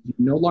was is you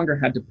no longer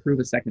had to prove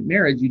a second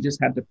marriage. You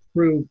just had to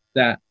prove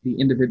that the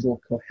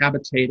individual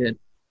cohabitated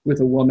with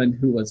a woman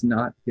who was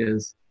not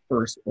his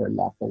first or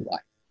lawful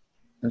wife.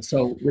 And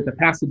so with the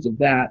passage of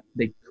that,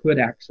 they could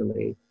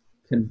actually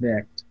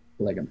convict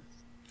polygamists.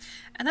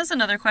 And that's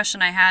another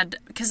question I had,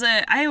 because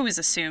I always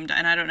assumed,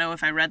 and I don't know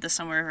if I read this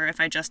somewhere or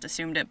if I just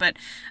assumed it, but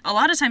a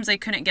lot of times they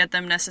couldn't get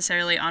them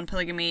necessarily on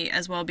polygamy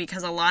as well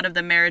because a lot of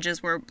the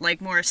marriages were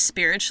like more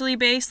spiritually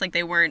based, like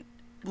they weren't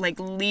like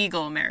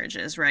legal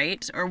marriages,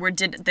 right? Or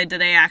did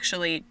they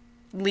actually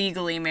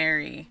legally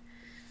marry?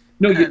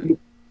 No, you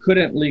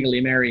couldn't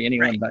legally marry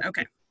anyone, right, but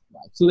okay.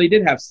 So they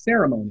did have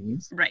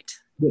ceremonies. Right.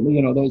 But,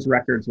 those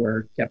records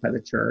were kept by the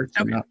church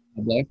and Okay. not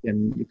public,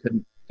 and you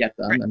couldn't get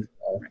them Right.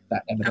 until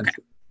that evidence Okay.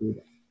 was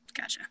proven.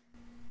 Gotcha.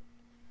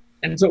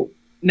 And so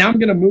now I'm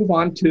going to move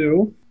on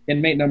to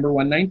inmate number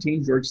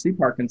 119, George C.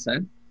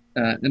 Parkinson.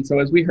 And so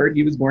as we heard,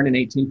 he was born in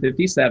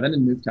 1857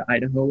 and moved to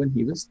Idaho when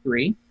he was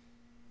 3.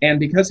 And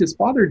because his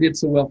father did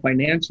so well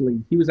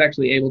financially, he was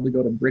actually able to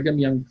go to Brigham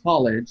Young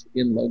College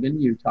in Logan,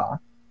 Utah.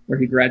 where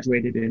he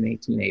graduated in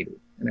 1880.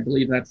 And I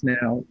believe that's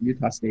now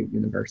Utah State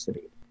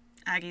University.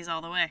 Aggies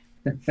all the way.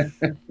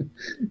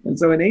 And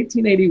so in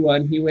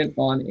 1881, he went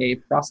on a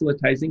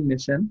proselytizing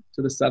mission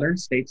to the southern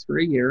states for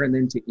a year and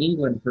then to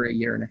England for a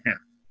year and a half.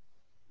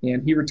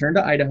 And he returned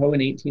to Idaho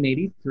in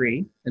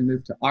 1883 and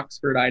moved to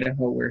Oxford,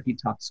 Idaho, where he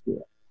taught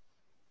school.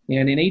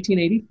 And in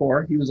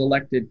 1884, he was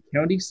elected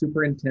county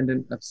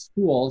superintendent of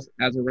schools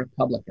as a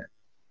Republican.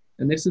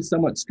 And this is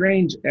somewhat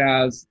strange,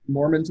 as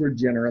Mormons were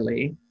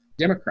generally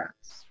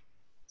Democrats.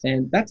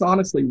 And that's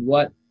honestly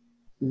what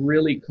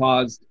really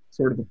caused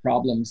sort of the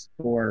problems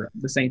for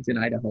the Saints in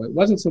Idaho. It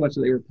wasn't so much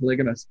that they were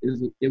polygamists,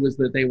 it was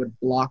that they would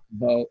block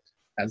vote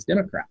as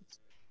Democrats.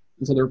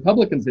 And so the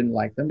Republicans didn't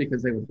like them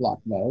because they would block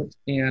vote,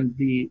 and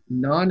the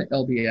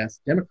non-LDS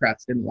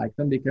Democrats didn't like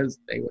them because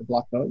they would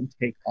block vote and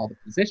take all the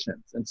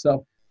positions. And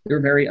so they were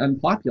very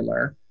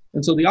unpopular.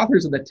 And so the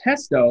authors of the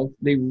Test Oath,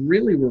 they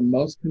really were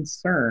most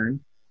concerned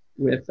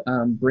with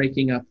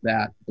breaking up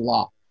that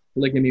block.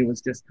 Polygamy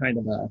was just kind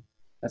of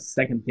a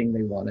second thing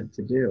they wanted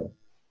to do.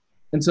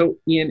 And so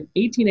in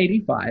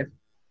 1885,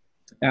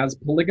 as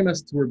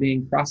polygamists were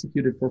being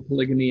prosecuted for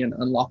polygamy and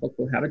unlawful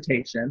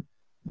cohabitation,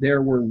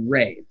 there were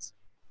raids,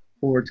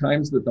 or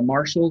times that the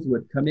marshals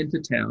would come into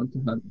town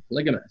to hunt the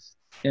polygamists.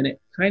 And it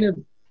kind of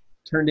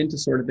turned into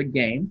sort of a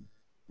game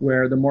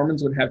where the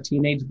Mormons would have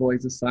teenage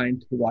boys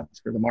assigned to watch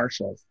for the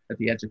marshals at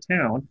the edge of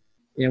town.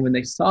 And when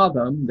they saw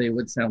them, they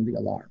would sound the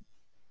alarm.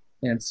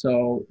 And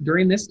so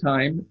during this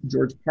time,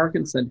 George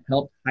Parkinson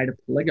helped hide a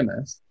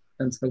polygamist,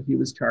 and so he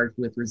was charged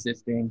with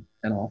resisting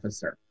an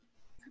officer.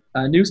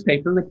 A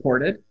newspaper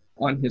reported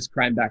on his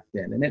crime back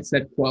then, and it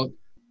said, quote,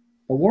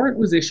 "A warrant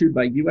was issued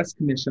by U.S.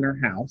 Commissioner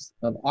House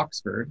of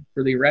Oxford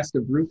for the arrest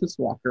of Rufus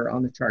Walker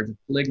on the charge of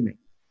polygamy.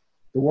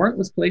 The warrant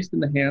was placed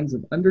in the hands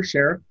of Under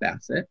Sheriff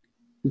Bassett,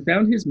 who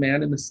found his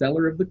man in the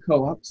cellar of the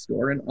co-op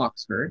store in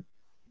Oxford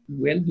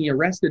when he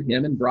arrested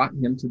him and brought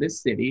him to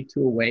this city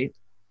to await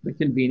the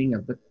convening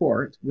of the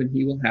court when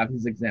he will have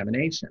his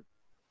examination.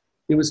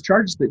 It was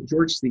charged that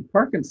George C.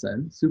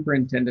 Parkinson,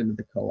 superintendent of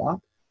the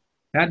co-op,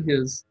 had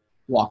his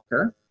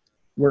Walker,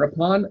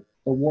 whereupon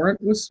a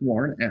warrant was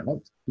sworn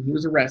out, and he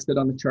was arrested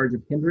on the charge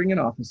of hindering an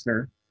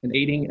officer and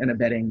aiding and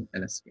abetting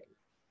an escape."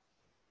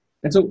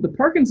 And so the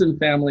Parkinson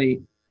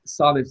family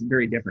saw this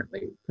very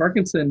differently.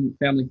 Parkinson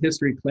family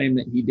history claimed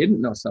that he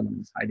didn't know someone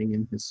was hiding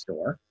in his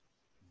store,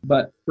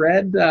 but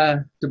Fred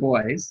Du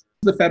Bois,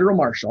 the federal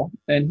marshal,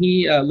 and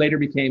he later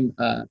became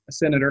a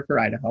senator for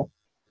Idaho,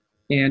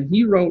 and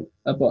he wrote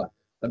a book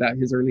about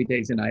his early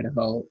days in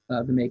Idaho,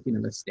 The Making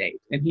of a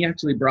State. And he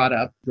actually brought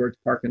up George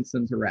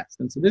Parkinson's arrest.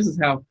 And so this is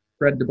how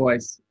Fred Du Bois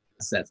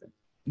says it.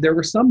 "There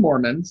were some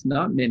Mormons,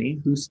 not many,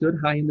 who stood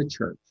high in the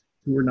church,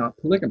 who were not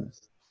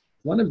polygamists.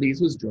 One of these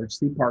was George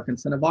C.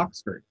 Parkinson of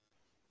Oxford.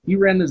 He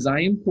ran the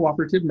Zion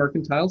Cooperative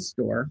Mercantile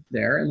Store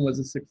there and was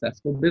a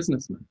successful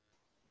businessman.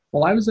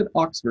 While I was at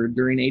Oxford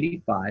during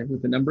 '85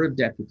 with a number of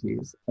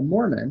deputies, a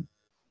Mormon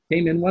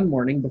came in one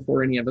morning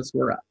before any of us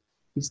were up.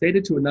 He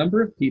stated to a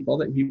number of people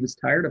that he was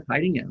tired of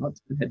hiding out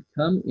and had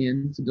come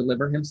in to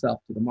deliver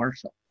himself to the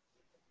marshal.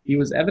 He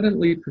was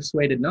evidently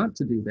persuaded not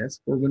to do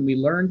this, for when we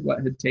learned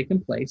what had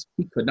taken place,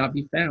 he could not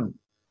be found.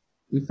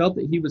 We felt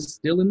that he was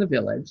still in the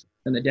village,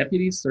 and the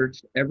deputies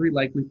searched every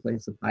likely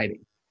place of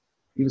hiding.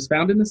 He was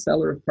found in the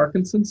cellar of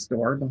Parkinson's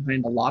store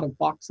behind a lot of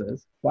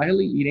boxes,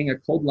 quietly eating a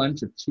cold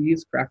lunch of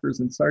cheese, crackers,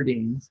 and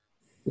sardines,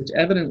 which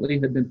evidently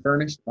had been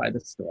furnished by the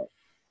store.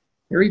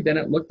 Harry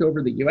Bennett looked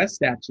over the U.S.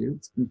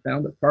 statutes and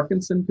found that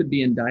Parkinson could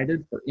be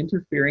indicted for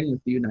interfering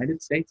with the United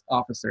States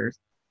officers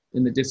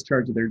in the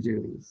discharge of their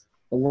duties.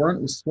 A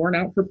warrant was sworn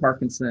out for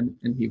Parkinson,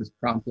 and he was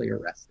promptly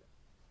arrested."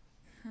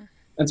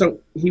 And so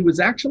he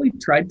was actually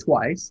tried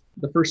twice.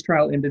 The first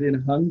trial ended in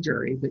a hung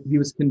jury, but he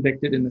was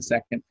convicted in the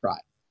second trial.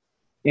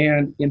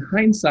 And in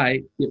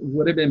hindsight, it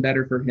would have been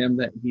better for him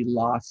that he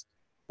lost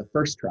the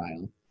first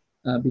trial,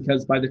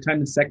 because by the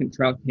time the second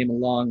trial came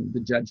along, the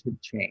judge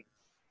had changed.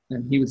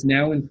 And he was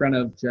now in front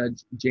of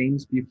Judge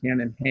James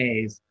Buchanan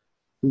Hayes,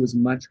 who was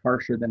much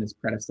harsher than his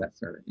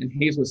predecessor. And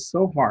Hayes was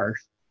so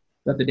harsh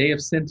that the day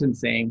of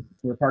sentencing,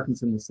 where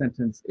Parkinson was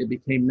sentenced, it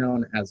became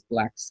known as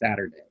Black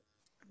Saturday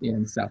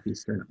in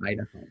southeastern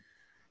Idaho.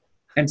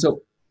 And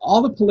so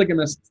all the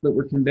polygamists that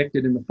were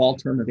convicted in the fall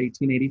term of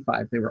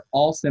 1885, they were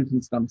all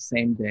sentenced on the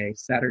same day,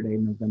 Saturday,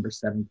 November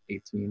 7th,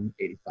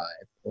 1885,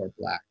 or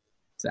Black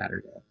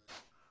Saturday.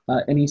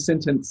 And he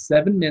sentenced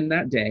 7 men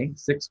that day,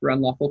 6 for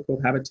unlawful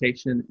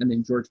cohabitation, and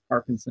then George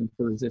Parkinson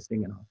for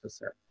resisting an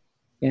officer.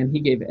 And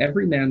he gave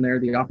every man there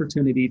the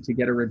opportunity to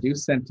get a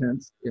reduced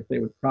sentence if they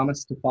would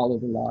promise to follow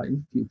the law in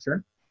the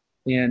future.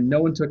 And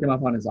no one took him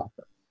up on his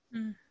offer.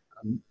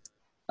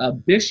 A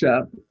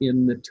bishop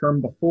in the term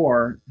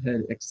before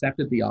had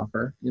accepted the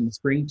offer in the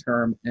spring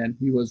term, and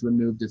he was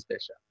removed as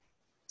bishop.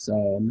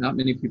 So not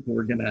many people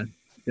were gonna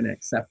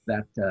accept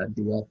that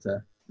deal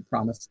to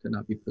promise to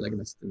not be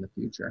polygamist in the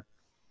future.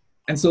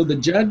 And so the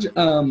judge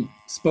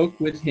spoke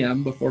with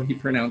him before he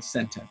pronounced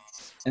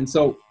sentence. And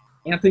so,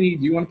 Anthony,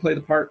 do you want to play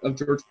the part of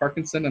George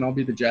Parkinson and I'll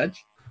be the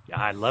judge?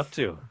 Yeah, I'd love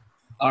to.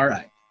 All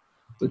right.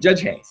 So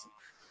Judge Hayes,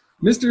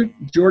 Mr.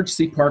 George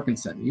C.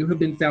 Parkinson, you have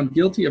been found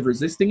guilty of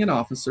resisting an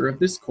officer of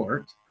this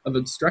court, of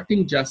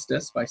obstructing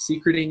justice by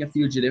secreting a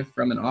fugitive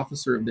from an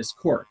officer of this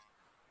court.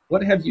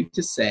 What have you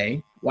to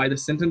say why the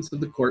sentence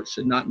of the court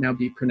should not now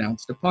be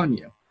pronounced upon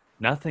you?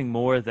 Nothing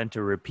more than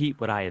to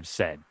repeat what I have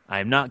said. I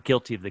am not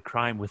guilty of the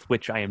crime with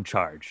which I am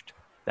charged.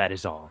 That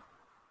is all.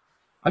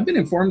 I've been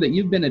informed that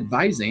you've been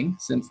advising,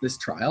 since this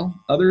trial,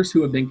 others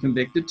who have been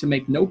convicted to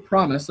make no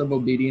promise of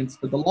obedience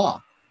to the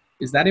law.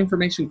 Is that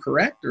information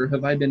correct, or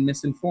have I been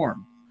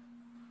misinformed?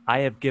 I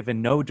have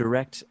given no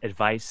direct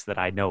advice that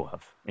I know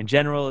of. In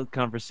general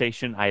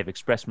conversation, I have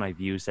expressed my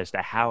views as to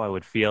how I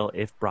would feel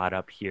if brought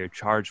up here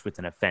charged with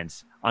an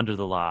offense under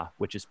the law,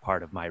 which is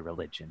part of my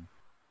religion.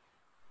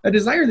 I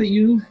desire that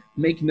you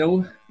make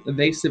no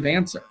evasive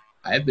answer.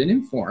 I have been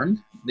informed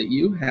that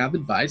you have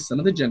advised some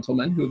of the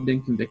gentlemen who have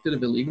been convicted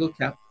of illegal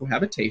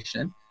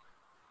cohabitation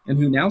and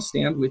who now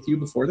stand with you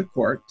before the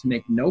court to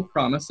make no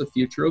promise of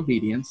future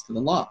obedience to the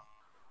law.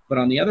 But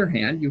on the other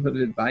hand, you have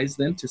advised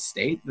them to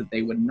state that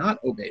they would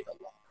not obey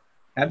the law.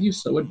 Have you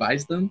so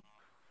advised them,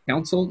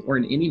 counseled, or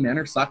in any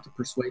manner sought to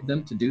persuade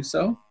them to do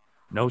so?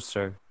 No,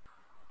 sir.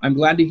 I'm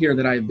glad to hear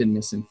that I have been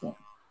misinformed.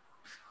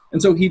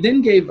 And so he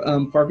then gave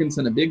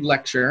Parkinson a big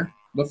lecture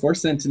before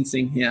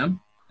sentencing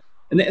him.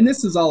 And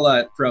this is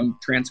all from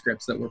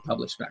transcripts that were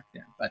published back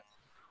then. But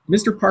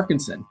Mr.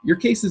 Parkinson, your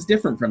case is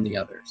different from the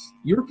others.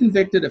 You were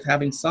convicted of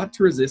having sought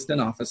to resist an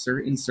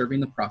officer in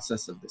serving the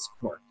process of this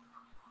court.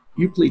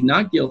 You plead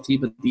not guilty,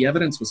 but the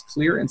evidence was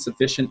clear and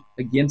sufficient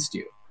against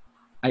you.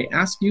 I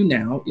ask you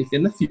now if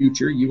in the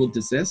future you will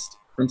desist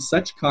from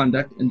such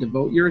conduct and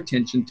devote your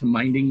attention to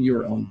minding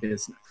your own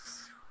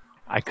business.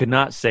 I could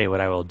not say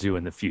what I will do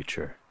in the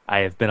future. I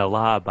have been a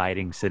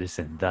law-abiding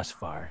citizen thus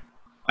far.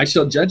 I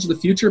shall judge the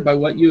future by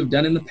what you have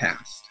done in the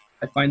past.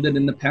 I find that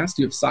in the past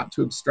you have sought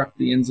to obstruct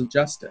the ends of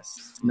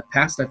justice. In the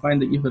past I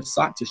find that you have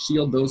sought to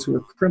shield those who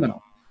are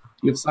criminal.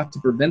 You have sought to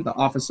prevent the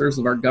officers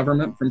of our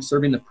government from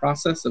serving the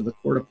process of the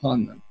court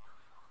upon them.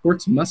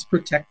 Courts must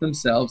protect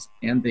themselves,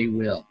 and they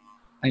will.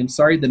 I am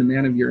sorry that a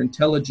man of your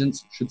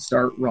intelligence should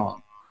start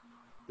wrong.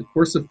 The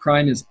course of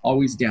crime is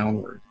always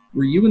downward.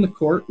 Were you in the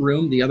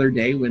courtroom the other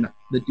day when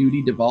the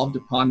duty devolved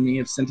upon me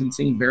of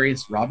sentencing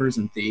various robbers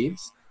and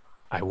thieves?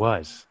 I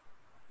was.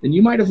 Then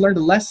you might have learned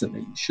a lesson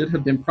that should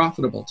have been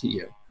profitable to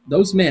you.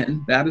 Those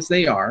men, bad as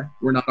they are,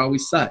 were not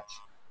always such.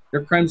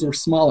 Their crimes were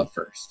small at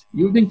first.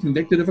 You have been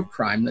convicted of a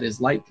crime that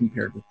is light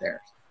compared with theirs.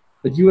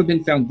 But you have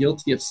been found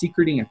guilty of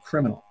secreting a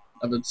criminal,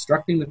 of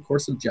obstructing the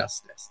course of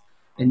justice.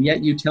 And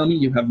yet you tell me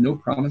you have no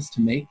promise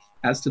to make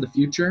as to the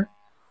future?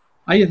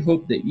 I had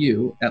hoped that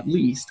you, at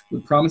least,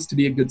 would promise to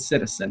be a good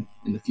citizen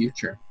in the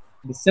future.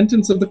 The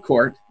sentence of the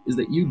court is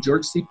that you,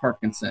 George C.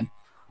 Parkinson,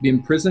 be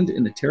imprisoned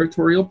in the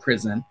territorial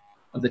prison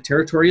of the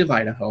Territory of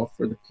Idaho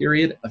for the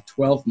period of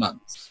 12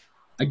 months.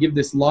 I give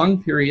this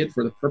long period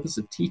for the purpose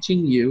of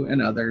teaching you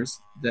and others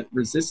that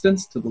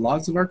resistance to the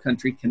laws of our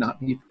country cannot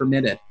be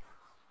permitted.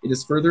 It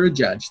is further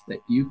adjudged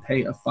that you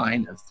pay a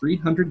fine of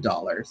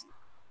 $300,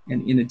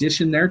 and in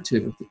addition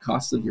thereto, the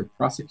cost of your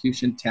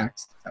prosecution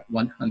taxed at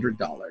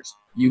 $100.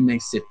 You may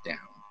sit down.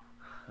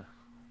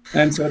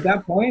 And so at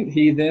that point,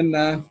 he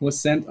then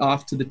was sent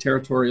off to the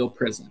territorial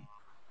prison.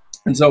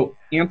 And so,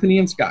 Anthony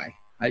and Sky,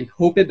 I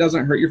hope it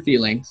doesn't hurt your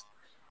feelings,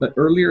 but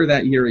earlier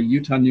that year, a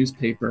Utah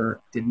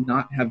newspaper did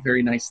not have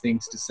very nice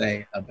things to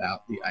say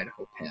about the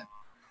Idaho Pen.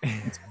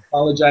 So I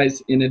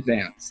apologize in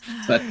advance,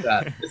 but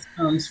this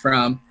comes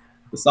from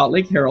the Salt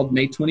Lake Herald,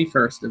 May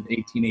 21st of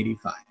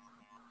 1885.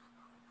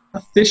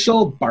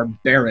 Official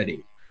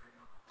barbarity.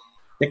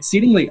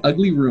 Exceedingly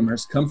ugly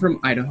rumors come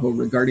from Idaho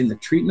regarding the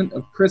treatment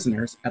of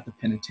prisoners at the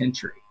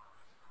penitentiary.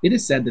 It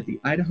is said that the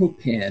Idaho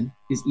Pen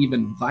is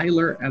even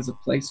viler as a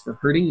place for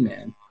hurting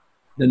men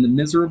than the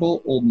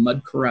miserable old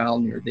mud corral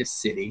near this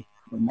city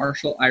where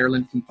Marshall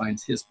Ireland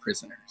confines his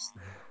prisoners.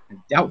 And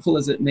doubtful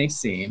as it may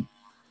seem,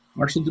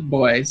 Marshal Du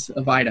Bois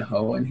of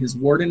Idaho and his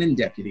warden and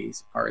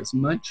deputies are as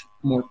much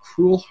more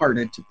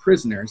cruel-hearted to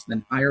prisoners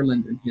than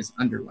Ireland and his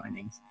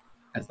underlinings,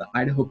 as the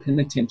Idaho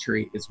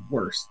Penitentiary is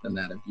worse than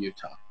that of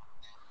Utah.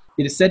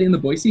 It is said in the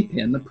Boise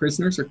Pen the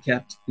prisoners are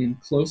kept in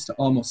close to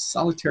almost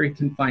solitary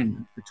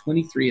confinement for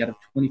 23 out of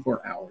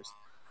 24 hours,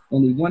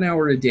 only 1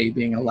 hour a day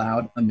being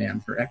allowed a man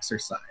for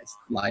exercise,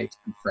 light,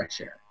 and fresh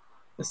air.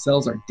 The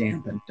cells are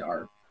damp and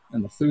dark,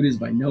 and the food is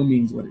by no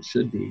means what it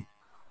should be,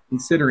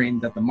 considering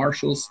that the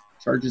marshals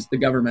charges the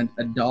government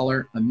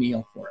 $1 a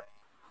meal for it.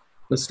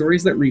 The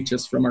stories that reach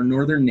us from our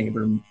northern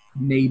neighbor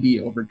may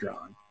be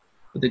overdrawn,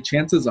 but the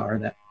chances are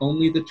that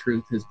only the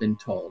truth has been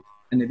told,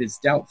 and it is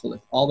doubtful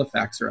if all the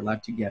facts are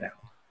allowed to get out.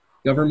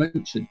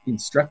 Government should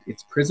instruct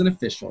its prison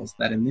officials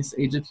that in this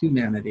age of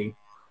humanity,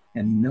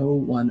 and no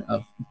one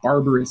of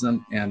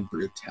barbarism and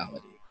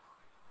brutality.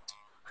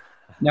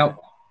 Now,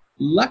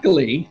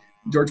 luckily,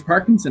 George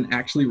Parkinson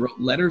actually wrote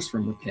letters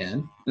from the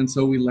pen, and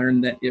so we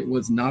learned that it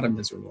was not a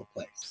miserable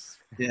place.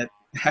 It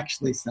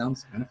actually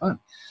sounds kind of fun.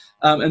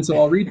 And so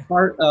I'll read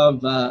part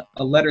of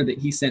a letter that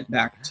he sent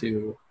back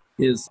to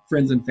his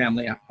friends and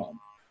family at home.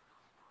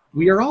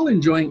 We are all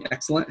enjoying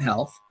excellent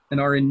health, and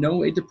are in no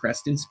way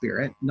depressed in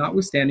spirit.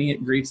 Notwithstanding,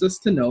 it grieves us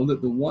to know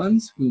that the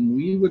ones whom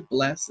we would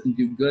bless and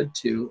do good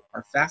to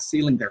are fast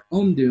sealing their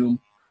own doom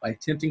by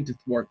attempting to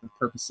thwart the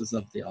purposes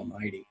of the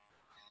Almighty.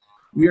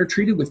 We are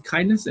treated with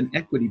kindness and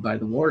equity by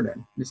the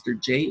warden, Mr.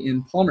 J.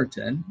 N.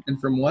 Palmerton,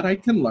 and from what I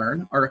can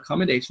learn, our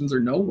accommodations are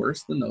no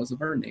worse than those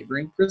of our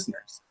neighboring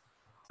prisoners.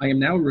 I am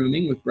now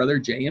rooming with Brother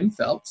J. M.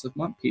 Phelps of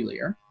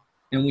Montpelier,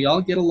 and we all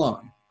get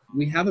along.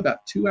 We have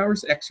about 2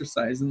 hours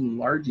exercise in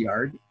the large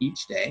yard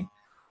each day,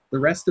 the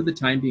rest of the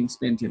time being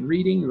spent in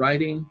reading,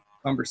 writing,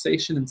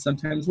 conversation, and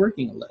sometimes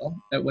working a little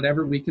at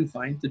whatever we can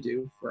find to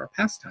do for our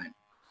pastime.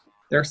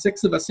 There are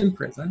 6 of us in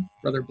prison.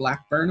 Brother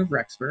Blackburn of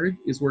Rexburg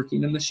is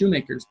working in the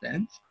shoemaker's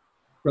bench.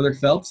 Brother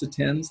Phelps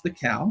attends the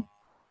cow.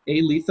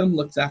 A. Leatham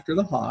looks after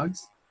the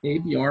hogs. A.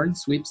 Bjorn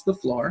sweeps the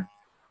floor.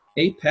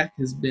 A. Peck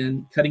has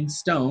been cutting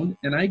stone,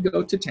 and I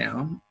go to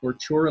town or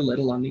chore a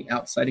little on the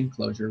outside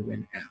enclosure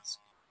when asked.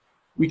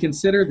 We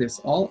consider this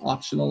all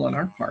optional on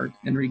our part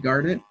and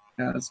regard it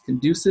as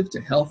conducive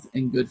to health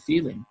and good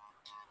feeling.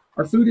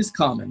 Our food is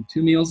common,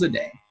 2 meals a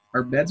day.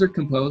 Our beds are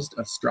composed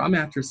of straw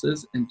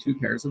mattresses and 2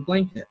 pairs of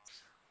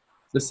blankets.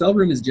 The cell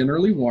room is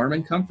generally warm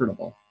and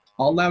comfortable.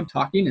 All loud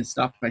talking is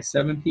stopped by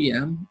 7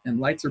 p.m. and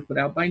lights are put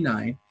out by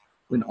 9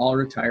 when all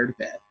retire to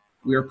bed.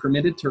 We are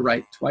permitted to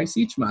write twice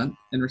each month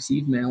and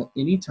receive mail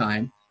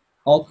anytime,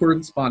 all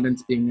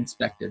correspondence being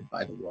inspected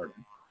by the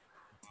warden.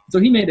 So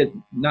he made it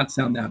not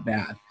sound that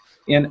bad.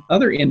 And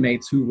other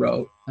inmates who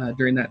wrote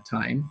during that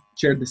time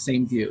shared the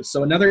same views.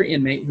 So another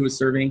inmate who was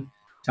serving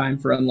time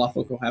for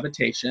unlawful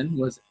cohabitation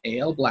was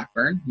A.L.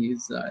 Blackburn.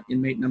 He's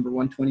inmate number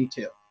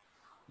 122.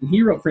 And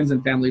he wrote Friends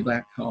and Family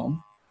back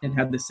home and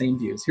had the same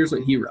views. Here's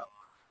what he wrote.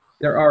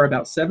 There are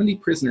about 70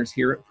 prisoners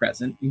here at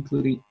present,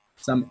 including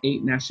some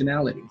 8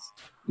 nationalities.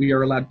 We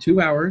are allowed 2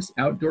 hours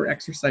outdoor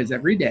exercise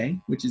every day,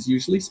 which is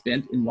usually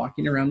spent in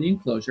walking around the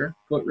enclosure,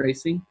 foot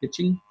racing,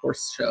 pitching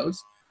horse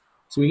shows,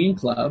 swinging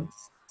clubs,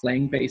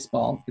 playing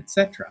baseball,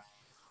 etc.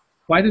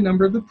 Quite a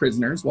number of the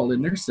prisoners, while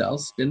in their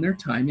cells, spend their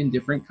time in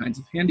different kinds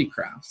of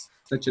handicrafts,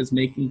 such as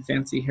making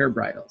fancy hair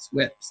bridles,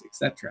 whips,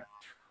 etc.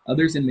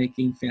 Others in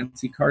making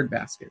fancy card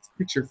baskets,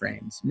 picture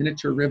frames,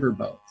 miniature river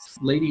boats,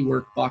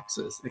 ladywork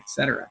boxes,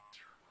 etc.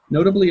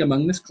 Notably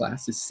among this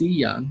class is C.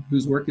 Young,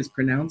 whose work is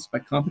pronounced by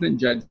competent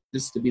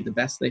judges to be the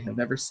best they have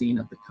ever seen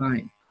of the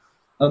kind.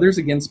 Others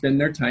again spend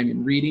their time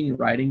in reading,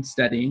 writing,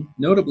 studying.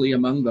 Notably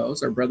among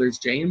those are brothers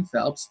J. M.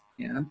 Phelps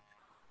and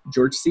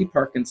George C.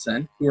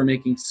 Parkinson, who are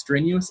making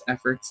strenuous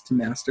efforts to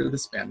master the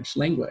Spanish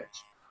language.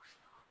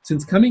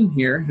 Since coming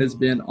here has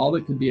been all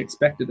that could be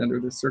expected under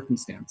the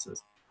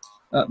circumstances.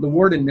 The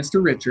warden,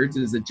 Mr. Richards,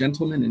 is a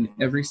gentleman in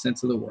every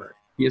sense of the word.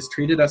 He has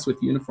treated us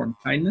with uniform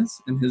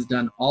kindness and has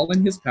done all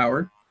in his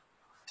power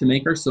to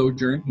make our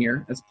sojourn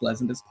here as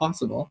pleasant as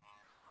possible,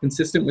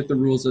 consistent with the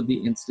rules of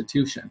the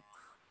institution,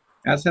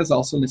 as has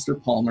also Mr.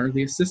 Palmer,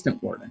 the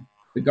assistant warden.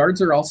 The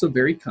guards are also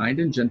very kind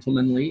and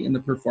gentlemanly in the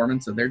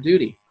performance of their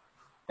duty.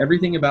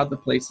 Everything about the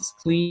place is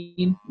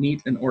clean,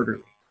 neat, and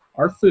orderly.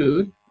 Our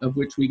food, of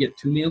which we get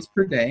 2 meals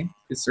per day,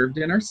 is served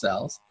in our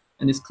cells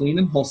and is clean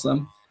and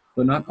wholesome,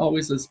 though not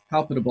always as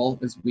palpable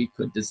as we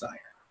could desire.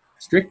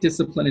 Strict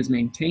discipline is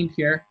maintained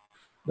here,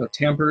 though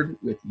tempered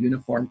with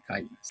uniform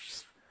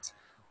kindness.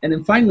 And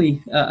then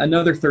finally,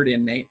 another third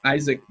inmate,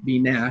 Isaac B.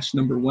 Nash,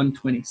 number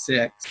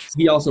 126,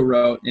 he also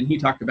wrote, and he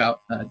talked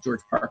about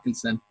George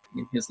Parkinson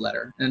in his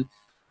letter. And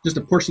just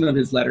a portion of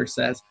his letter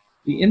says,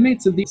 the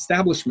inmates of the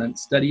establishment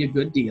study a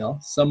good deal,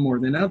 some more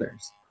than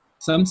others.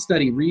 Some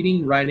study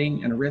reading,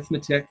 writing, and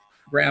arithmetic,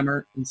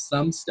 grammar, and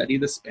some study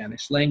the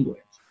Spanish language.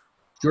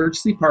 George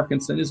C.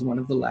 Parkinson is one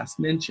of the last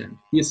mentioned.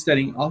 He is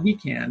studying all he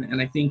can, and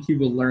I think he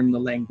will learn the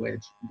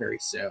language very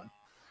soon.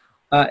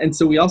 And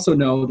so we also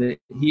know that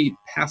he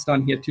passed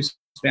on, he had 2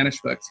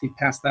 Spanish books, he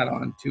passed that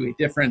on to a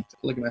different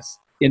polygamous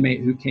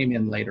inmate who came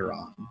in later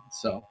on.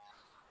 So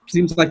it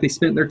seems like they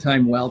spent their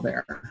time well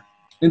there.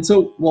 And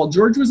so while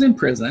George was in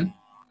prison,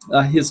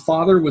 his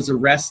father was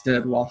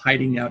arrested while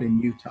hiding out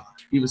in Utah.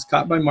 He was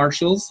caught by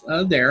marshals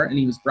there, and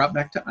he was brought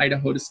back to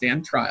Idaho to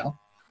stand trial.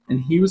 And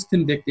he was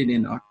convicted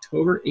in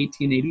October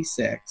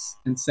 1886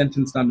 and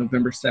sentenced on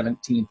November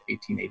 17th,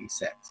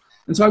 1886.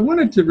 And so I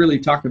wanted to really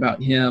talk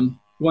about him,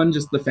 one,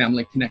 just the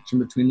family connection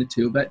between the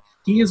two, but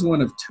he is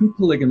one of 2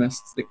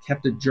 polygamists that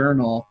kept a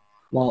journal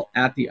while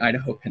at the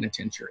Idaho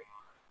Penitentiary.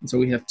 And so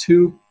we have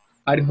 2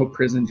 Idaho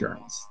prison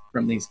journals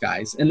from these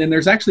guys. And then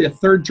there's actually a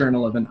 3rd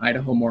journal of an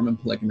Idaho Mormon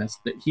polygamist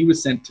that he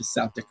was sent to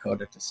South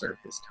Dakota to serve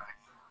his time.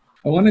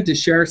 I wanted to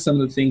share some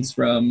of the things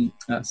from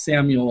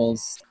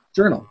Samuel's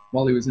journal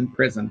while he was in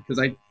prison, because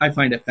I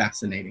find it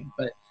fascinating.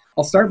 But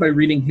I'll start by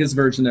reading his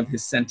version of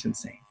his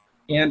sentencing.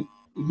 And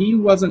he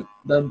wasn't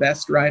the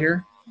best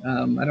writer.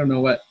 I don't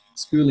know what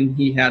schooling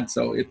he had,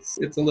 so it's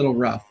a little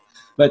rough.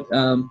 But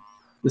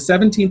the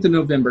 17th of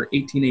November,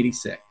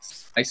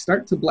 1886, I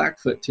start to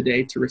Blackfoot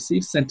today to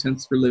receive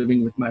sentence for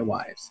living with my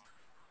wives.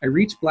 I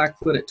reach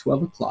Blackfoot at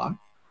 12 o'clock.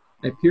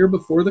 I appear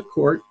before the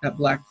court at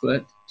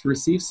Blackfoot to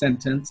receive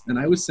sentence, and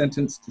I was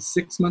sentenced to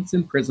 6 months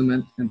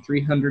imprisonment and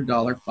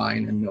 $300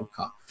 fine and no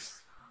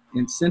costs.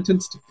 and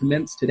sentenced to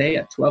commence today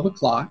at 12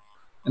 o'clock.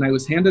 And I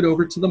was handed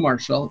over to the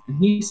marshal, and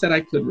he said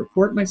I could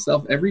report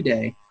myself every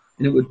day,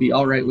 and it would be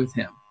all right with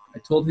him. I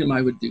told him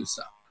I would do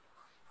so.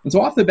 And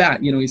so off the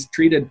bat, he's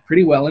treated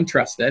pretty well and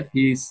trusted.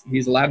 He's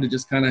allowed to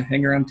just kind of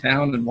hang around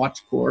town and watch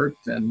court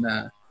and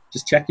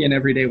just check in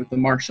every day with the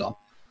marshal.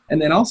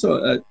 And then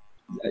also,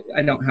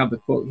 I don't have the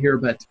quote here,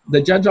 but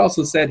the judge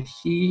also said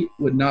he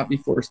would not be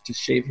forced to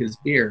shave his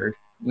beard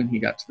when he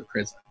got to the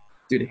prison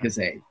due to his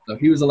age. So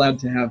he was allowed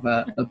to have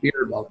a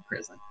beard while in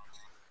prison.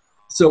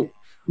 So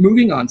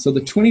moving on. So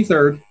the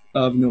 23rd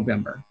of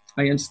November,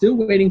 I am still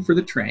waiting for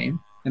the train,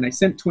 and I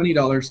sent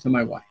 $20 to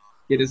my wife.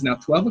 It is now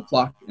 12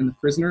 o'clock, and the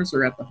prisoners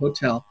are at the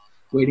hotel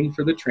waiting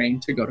for the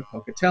train to go to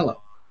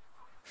Pocatello.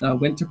 I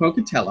went to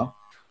Pocatello.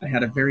 I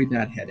had a very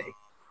bad headache.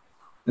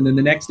 And then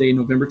the next day,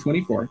 November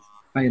 24th,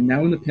 I am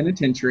now in the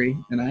penitentiary,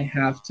 and I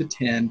have to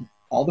tend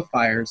all the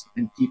fires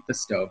and keep the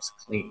stoves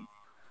clean.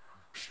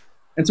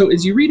 And so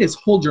as you read his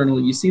whole journal,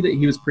 you see that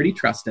he was pretty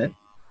trusted.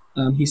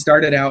 He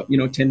started out,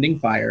 tending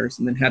fires,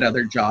 and then had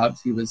other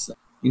jobs. He was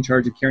in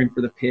charge of caring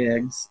for the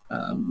pigs.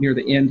 Near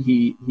the end,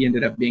 he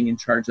ended up being in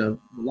charge of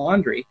the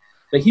laundry.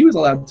 But he was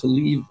allowed to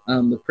leave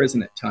the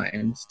prison at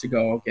times to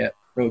go get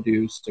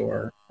produce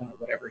or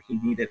whatever he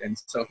needed. And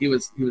so he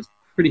was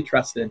pretty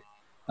trusted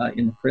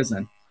in the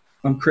prison.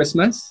 On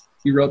Christmas,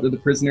 he wrote that the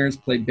prisoners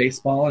played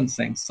baseball and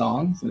sang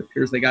songs. It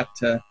appears they got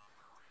a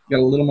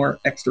little more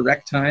extra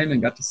rec time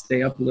and got to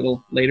stay up a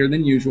little later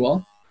than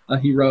usual.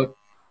 He wrote,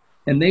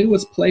 and they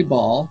was play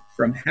ball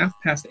from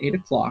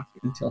 8:30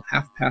 until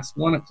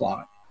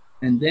 1:30,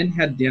 and then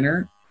had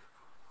dinner.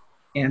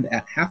 And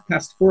at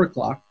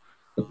 4:30,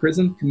 the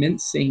prison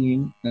commenced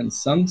singing and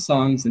sung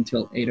songs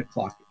until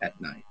 8:00 at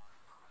night.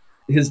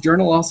 His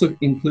journal also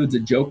includes a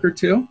joke or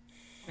two.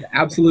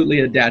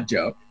 Absolutely a dad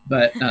joke,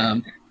 but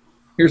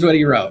here's what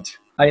he wrote.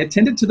 I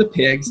attended to the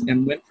pigs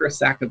and went for a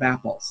sack of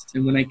apples.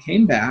 And when I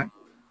came back,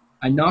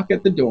 I knocked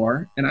at the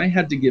door, and I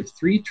had to give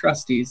 3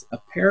 trustees a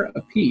pair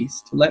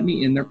apiece to let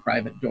me in their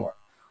private door.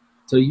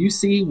 So you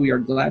see, we are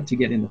glad to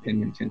get in the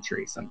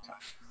penitentiary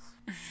sometimes.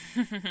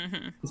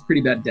 It's a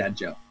pretty bad dad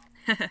joke.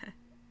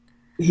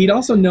 He'd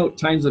also note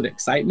times of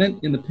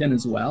excitement in the pen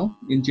as well.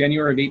 In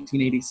January of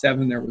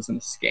 1887, there was an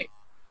escape.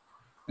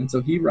 And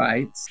so he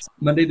writes,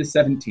 Monday the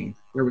 17th,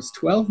 there was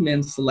 12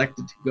 men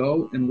selected to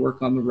go and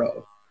work on the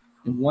road.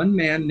 And one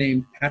man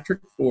named Patrick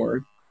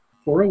Ford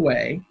for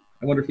away,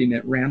 I wonder if he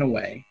meant ran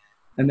away,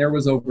 and there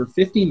was over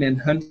 50 men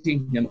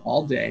hunting him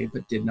all day,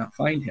 but did not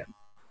find him.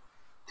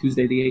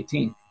 Tuesday the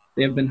 18th,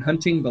 they have been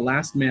hunting the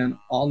last man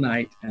all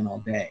night and all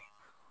day.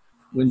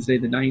 Wednesday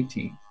the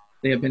 19th,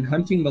 they have been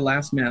hunting the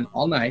last man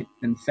all night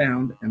and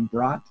found and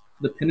brought to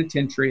the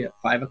penitentiary at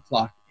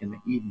 5:00 in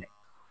the evening.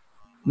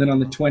 And then on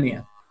the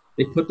 20th,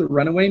 they put the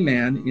runaway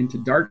man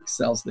into dark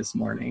cells this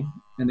morning,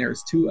 and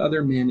there's 2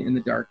 other men in the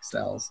dark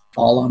cells,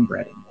 all on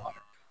bread and water.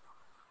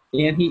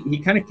 And he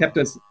kind of kept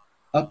us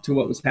up to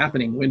what was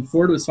happening. When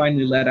Ford was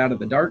finally let out of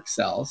the dark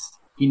cells,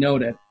 he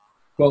noted,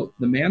 quote,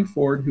 the man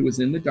Ford who was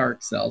in the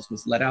dark cells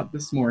was let out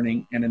this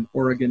morning, and an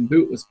Oregon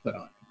boot was put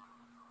on him.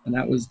 And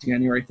that was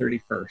January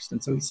 31st.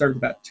 And so he served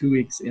about 2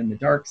 weeks in the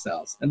dark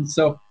cells. And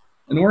so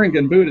an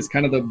Oregon boot is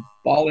kind of the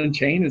ball and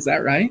chain. Is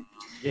that right?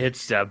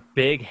 It's a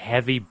big,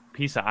 heavy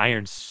piece of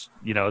iron,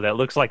 that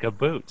looks like a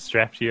boot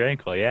strapped to your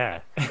ankle.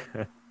 Yeah.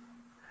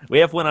 We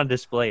have one on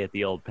display at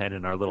the old pen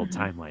in our little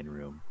timeline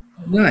room.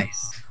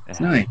 Nice.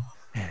 It's nice.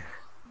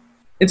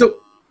 And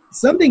so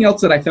something else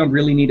that I found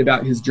really neat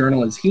about his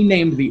journal is he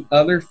named the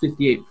other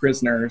 58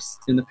 prisoners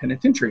in the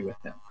penitentiary with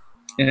him.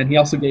 And he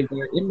also gave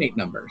their inmate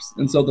numbers.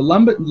 And so the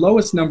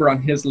lowest number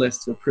on his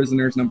list were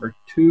prisoners number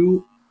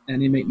 2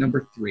 and inmate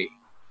number 3,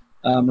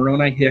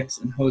 Moroni Hicks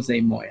and Jose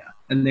Moya.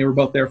 And they were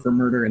both there for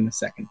murder in the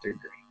 2nd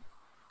degree.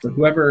 So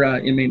whoever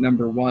inmate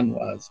number 1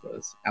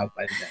 was out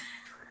by then.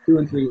 2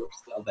 and 3 were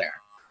still there.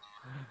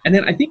 And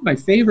then I think my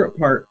favorite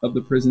part of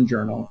the prison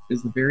journal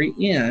is the very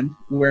end,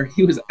 where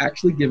he was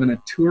actually given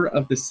a tour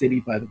of the city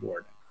by the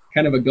warden.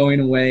 Kind of a going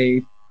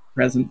away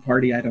present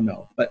party, I don't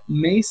know. But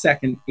May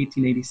 2nd,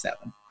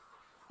 1887,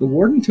 the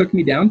warden took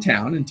me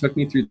downtown and took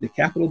me through the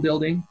Capitol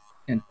building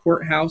and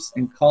courthouse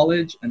and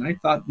college, and I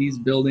thought these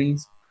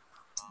buildings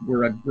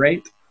were a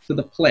great to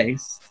the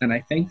place, and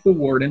I thanked the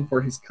warden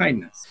for his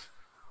kindness.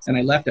 And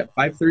I left at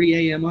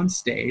 5:30 a.m. on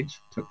stage,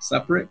 took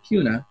supper at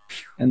Cuna,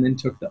 and then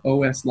took the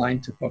OS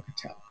line to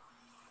Pocatello.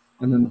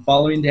 And then the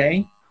following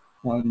day,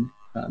 on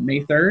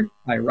May 3rd,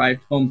 I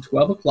arrived home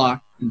 12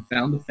 o'clock and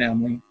found the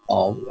family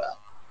all well.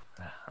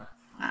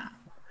 Wow.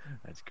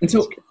 That's and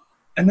so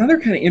another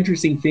kind of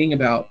interesting thing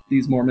about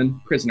these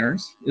Mormon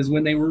prisoners is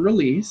when they were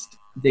released,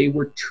 they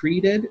were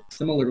treated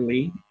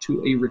similarly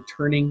to a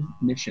returning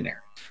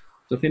missionary.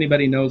 So if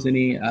anybody knows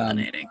any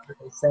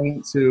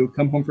saints who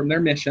come home from their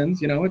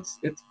missions,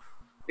 it's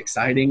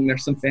exciting.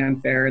 There's some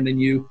fanfare, and then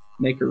you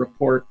make a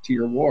report to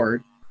your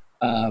ward.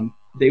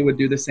 They would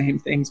do the same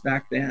things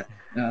back then.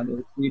 They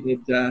were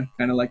treated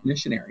kind of like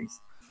missionaries.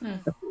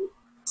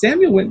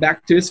 Samuel went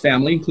back to his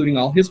family, including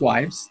all his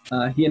wives.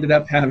 He ended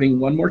up having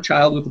one more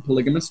child with a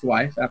polygamist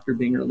wife after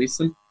being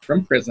released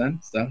from prison,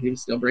 so he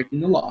was still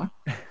breaking the law.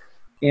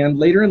 And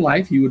later in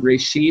life, he would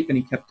raise sheep and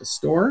he kept a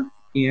store.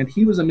 And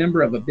he was a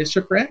member of a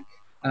bishopric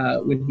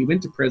when he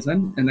went to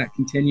prison, and that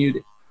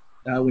continued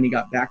when he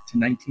got back to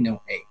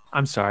 1908.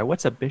 I'm sorry,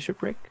 what's a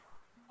bishopric?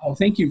 Oh,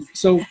 thank you.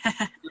 So,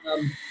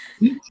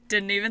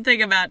 Didn't even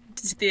think about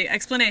the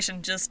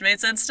explanation, just made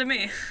sense to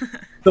me.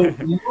 so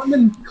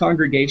Mormon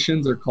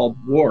congregations are called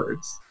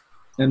wards,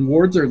 and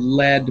wards are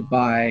led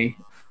by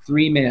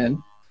 3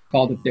 men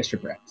called a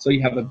bishopric. So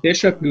you have a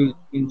bishop who's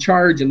in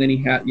charge, and then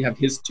you have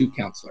his 2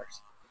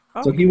 counselors.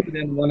 Oh. So he was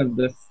in one of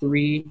the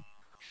 3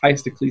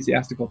 highest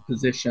ecclesiastical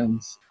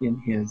positions in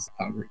his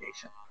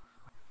congregation.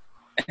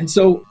 And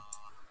so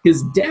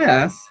his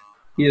death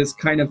is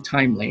kind of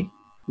timely.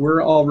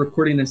 We're all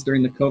recording this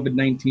during the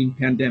COVID-19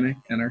 pandemic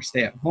and our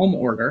stay-at-home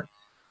order.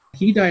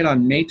 He died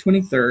on May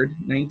 23rd,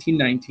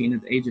 1919,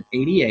 at the age of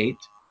 88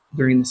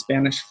 during the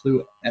Spanish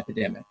flu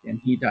epidemic,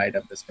 and he died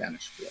of the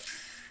Spanish flu.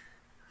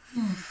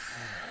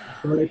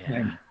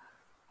 Yeah.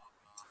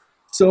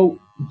 So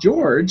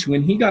George,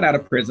 when he got out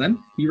of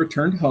prison, he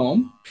returned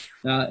home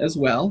as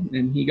well,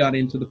 and he got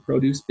into the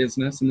produce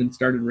business and then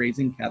started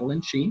raising cattle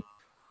and sheep.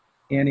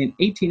 And in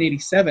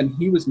 1887,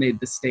 he was made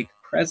the stake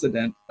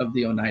president of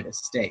the Oneida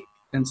Stake.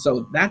 And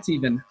so that's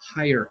even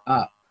higher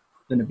up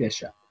than a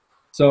bishop.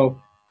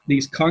 So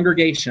these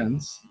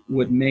congregations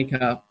would make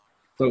up,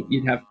 so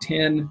you'd have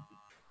 10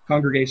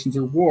 congregations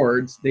or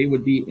wards, they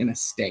would be in a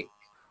stake.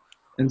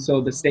 And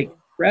so the stake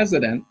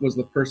president was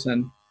the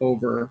person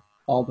over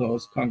all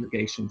those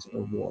congregations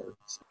or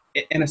wards.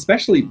 And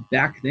especially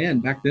back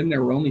then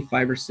there were only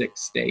 5 or 6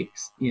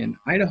 stakes in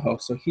Idaho.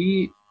 So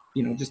he,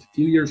 just a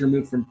few years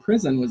removed from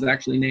prison, was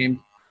actually named,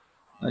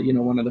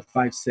 one of the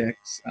 5,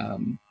 6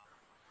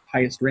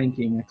 highest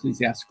ranking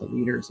ecclesiastical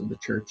leaders of the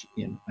church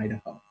in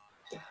Idaho.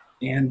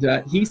 And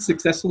he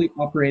successfully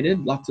operated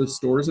lots of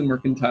stores and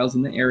mercantiles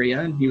in the area,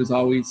 and he was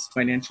always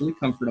financially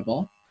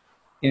comfortable.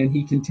 And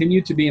he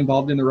continued to be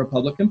involved in the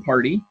Republican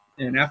Party.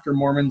 And after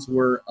Mormons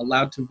were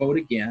allowed to vote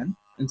again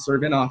and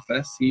serve in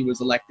office, he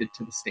was elected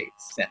to the state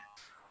Senate.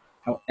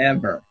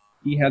 However,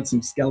 he had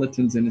some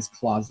skeletons in his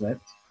closet,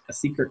 a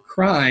secret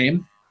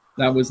crime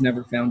that was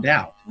never found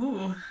out.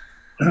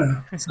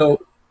 So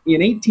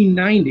in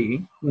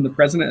 1890, when the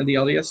president of the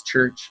LDS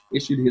Church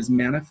issued his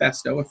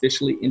manifesto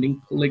officially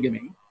ending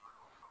polygamy,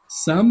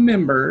 some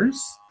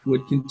members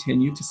would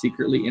continue to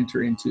secretly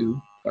enter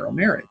into plural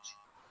marriage.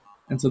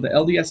 And so the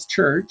LDS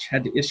Church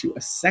had to issue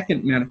a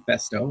second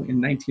manifesto in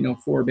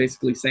 1904,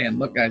 basically saying,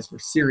 look, guys, we're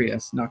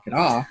serious, knock it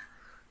off.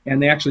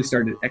 And they actually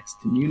started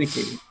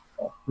excommunicating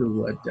people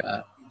who would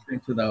enter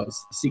into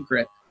those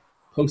secret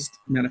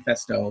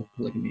post-manifesto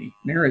polygamy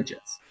marriages.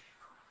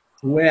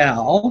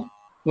 Well,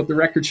 what the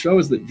record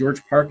shows is that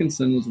George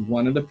Parkinson was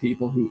one of the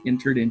people who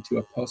entered into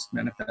a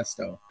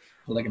post-manifesto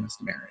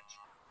polygamist marriage.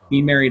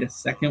 He married a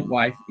second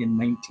wife in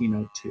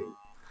 1902.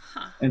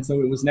 And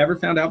so it was never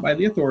found out by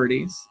the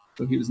authorities.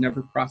 So he was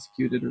never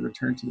prosecuted or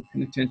returned to the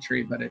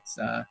penitentiary, but it's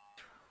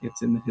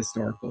in the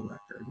historical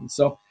record. And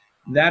so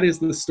that is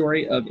the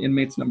story of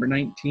inmates number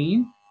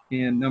 19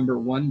 and number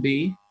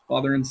 1B,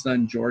 father and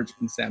son George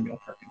and Samuel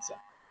Parkinson.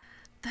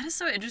 That is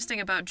so interesting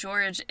about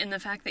George in the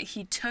fact that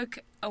he took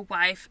a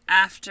wife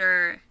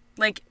after,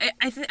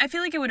 I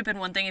feel like it would have been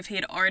one thing if he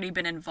had already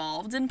been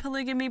involved in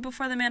polygamy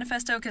before the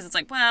manifesto, because it's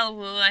like,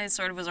 well, I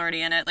sort of was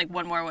already in it, like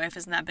one more wife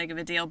isn't that big of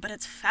a deal, but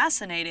it's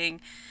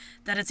fascinating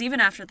that it's even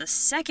after the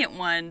second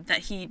one that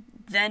he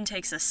then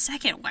takes a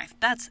second wife.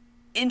 That's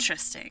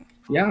interesting.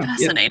 Yeah.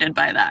 Fascinated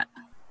by that.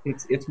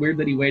 It's weird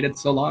that he waited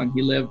so long.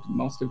 He lived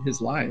most of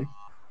his life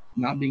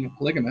not being a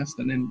polygamist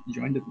and then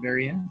joined at the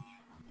very end.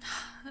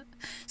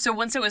 So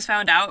once it was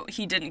found out,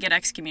 he didn't get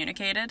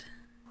excommunicated?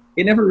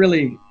 It never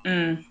really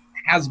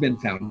has been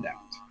found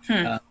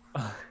out.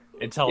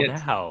 Until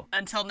now.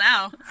 Until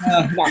now.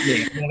 Not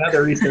me.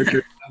 Another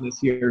researcher done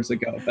this years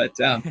ago. But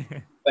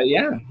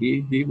yeah,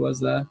 he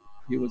was a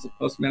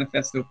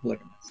post-manifesto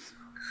polygamist.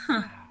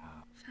 Huh.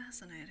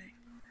 Fascinating.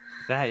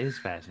 That is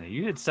fascinating.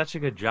 You did such a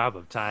good job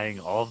of tying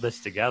all of this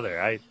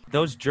together.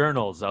 Those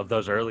journals of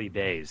those early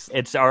days,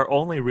 it's our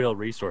only real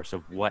resource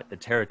of what the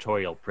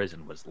territorial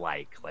prison was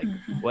like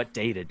what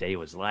day-to-day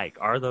was like,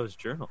 are those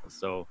journals.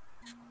 So,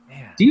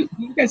 man. Do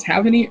you guys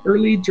have any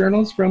early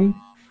journals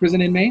from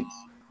prison inmates?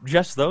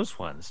 Just those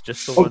ones.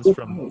 Just the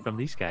ones from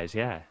these guys,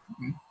 yeah.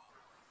 Mm-hmm.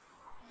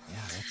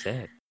 Yeah, that's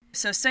it.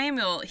 So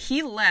Samuel,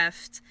 he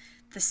left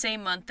the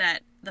same month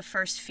that the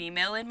first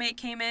female inmate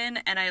came in,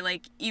 and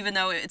even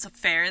though it's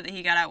fair that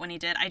he got out when he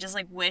did, I just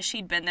wish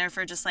he'd been there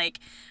for just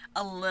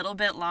a little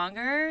bit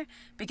longer,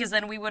 because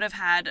then we would have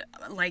had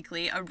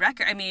likely a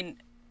record. I mean,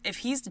 if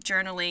he's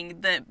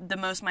journaling the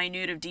most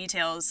minute of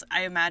details,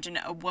 I imagine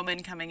a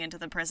woman coming into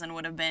the prison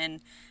would have been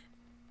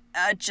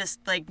just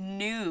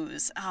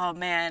news. Oh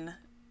man,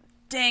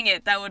 dang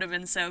it, that would have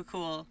been so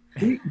cool.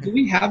 Do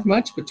we have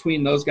much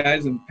between those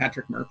guys and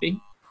Patrick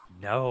Murphy?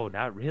 No,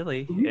 not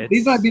really.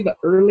 These might be the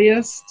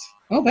earliest.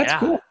 Oh, that's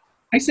cool.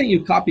 I sent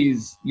you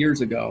copies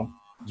years ago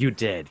You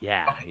did,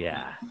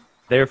 yeah.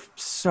 They're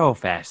so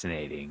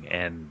fascinating,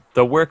 and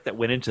the work that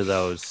went into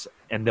those,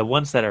 and the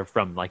ones that are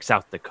from like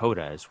South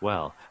Dakota as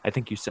well. I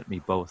think you sent me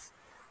both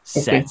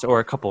sets or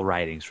a couple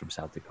writings from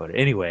South Dakota.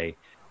 Anyway,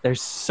 they're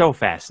so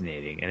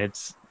fascinating, and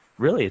it's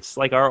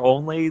like our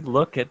only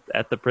look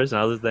at the prison,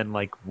 other than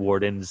like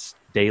Warden's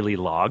daily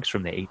logs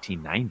from the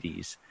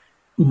 1890s.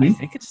 I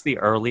think it's the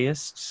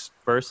earliest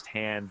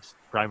first-hand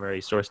primary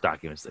source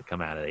documents that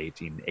come out of the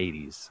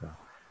 1880s. So.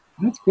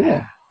 That's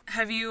cool.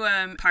 Have you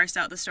parsed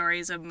out the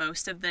stories of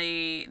most of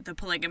the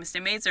polygamist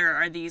inmates, or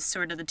are these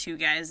sort of the two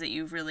guys that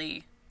you've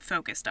really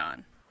focused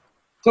on?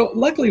 So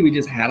luckily we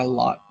just had a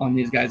lot on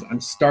these guys. I'm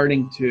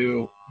starting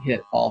to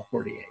hit all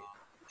 48,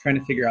 trying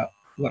to figure out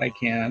what I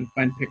can,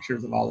 find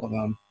pictures of all of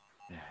them,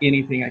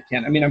 anything I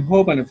can. I mean, I'm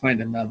hoping to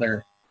find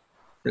another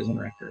prison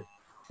record,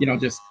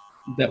 just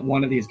that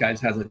one of these guys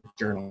has a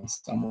journal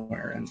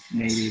somewhere and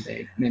maybe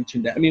they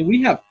mentioned it. I mean,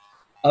 we have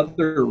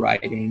other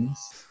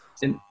writings,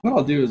 and what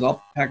I'll do is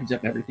I'll package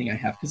up everything I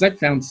have, because I've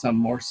found some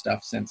more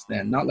stuff since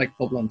then, not like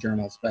full-blown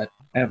journals, but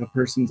I have a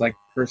person's like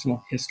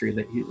personal history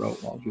that he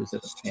wrote while he was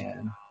at the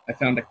pen. I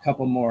found a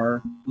couple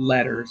more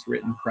letters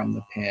written from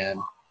the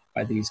pen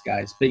by these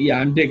guys. But yeah,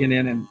 I'm digging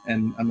in, and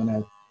I'm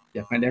going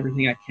to find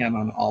everything I can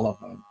on all of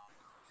them.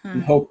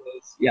 And the hope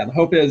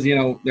is,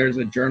 there's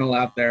a journal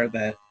out there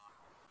that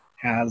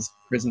has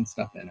prison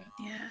stuff in it.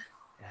 Yeah.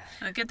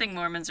 A good thing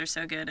Mormons are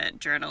so good at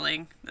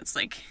journaling. It's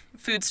like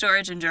food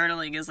storage and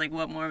journaling is like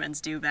what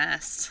Mormons do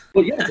best.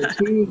 Well, yeah,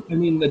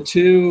 the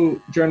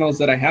two journals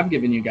that I have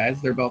given you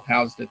guys, they're both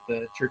housed at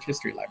the Church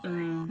History Library.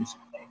 And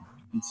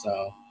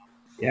so,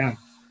 yeah,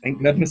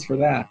 thank goodness for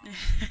that.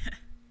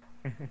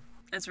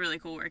 That's really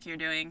cool work you're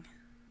doing.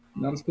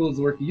 Not as cool as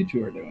the work you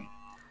two are doing.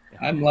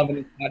 I'm loving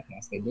this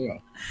podcast. I do.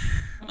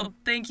 Well,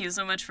 thank you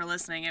so much for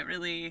listening. It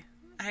really...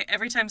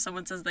 every time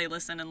someone says they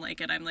listen and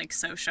like it, I'm like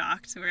so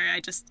shocked. Where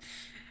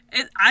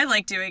I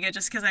like doing it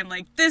just because I'm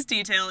like, this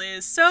detail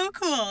is so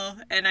cool,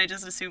 and I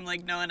just assume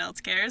like no one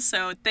else cares.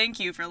 So thank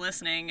you for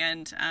listening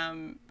and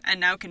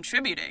now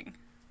contributing.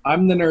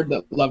 I'm the nerd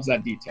that loves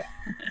that detail.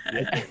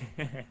 That's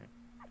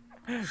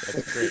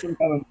great.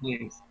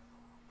 Please.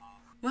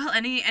 Well,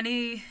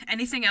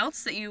 anything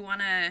else that you want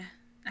to?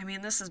 I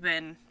mean,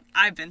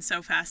 I've been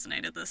so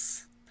fascinated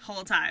this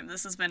whole time.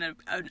 This has been an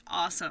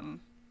awesome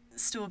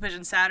Stool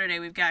Pigeon Saturday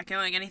we've got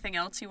going. Anything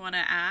else you want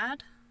to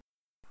add?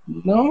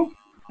 No,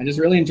 I just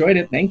really enjoyed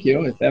it. Thank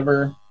you. If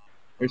ever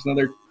there's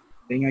another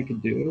thing I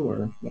could do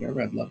or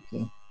whatever, I'd love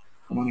to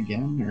come on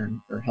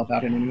again or help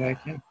out in any way I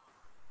can.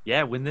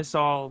 Yeah, when this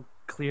all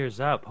clears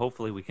up,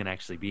 hopefully we can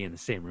actually be in the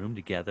same room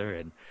together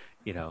and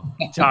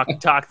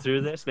talk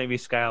through this. Maybe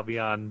Sky will be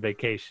on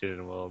vacation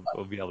and we'll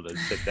be able to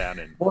sit down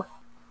and.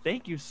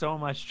 Thank you so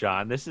much,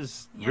 John. This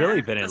has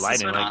really been enlightening.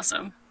 This has been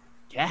awesome.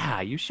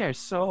 Yeah, you share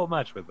so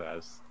much with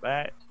us.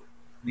 That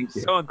Thank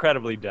you. So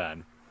incredibly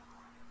done.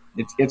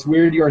 It's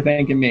weird you're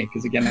thanking me,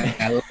 because again,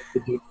 I love to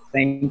do.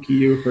 Thank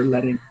you for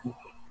letting.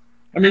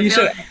 I mean, you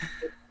said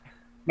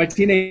my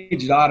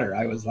teenage daughter.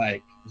 I was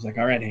like,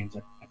 all right, Ames.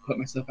 I put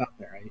myself out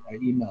there. I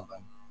emailed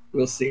them.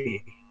 We'll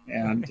see.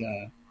 And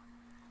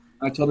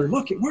I told her,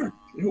 look, it worked.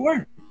 It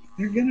worked.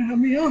 They're gonna have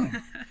me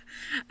on.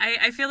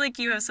 I feel like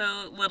you have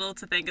so little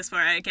to thank us for.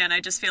 Again,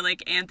 I just feel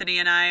like Anthony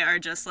and I are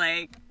just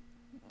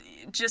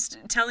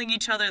telling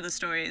each other the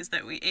stories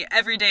that we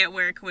every day at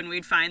work when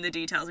we'd find the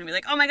details and be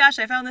like, oh my gosh,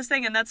 I found this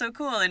thing and that's so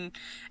cool,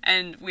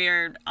 and we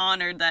are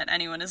honored that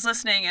anyone is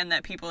listening and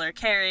that people are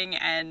caring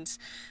and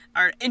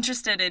are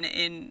interested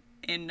in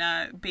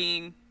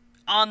being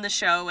on the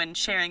show and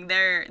sharing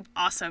their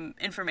awesome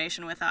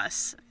information with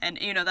us. And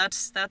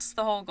that's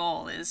the whole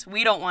goal. Is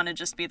we don't want to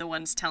just be the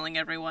ones telling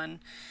everyone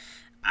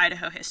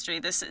Idaho history.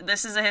 This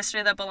is a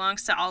history that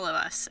belongs to all of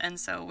us, and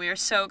so we are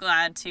so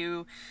glad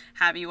to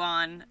have you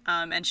on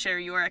and share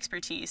your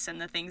expertise and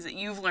the things that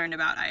you've learned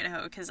about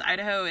Idaho, because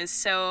Idaho is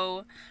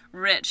so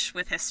rich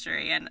with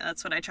history, and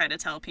that's what I try to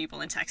tell people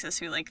in Texas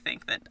who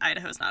think that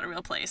Idaho's not a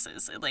real place.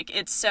 Is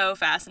it's so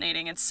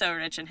fascinating, it's so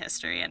rich in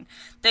history, and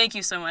thank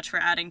you so much for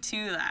adding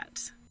to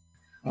that.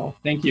 Oh,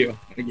 thank you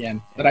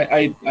again. But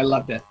I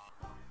loved it.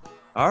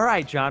 All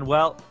right, John.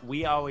 Well,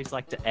 we always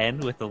like to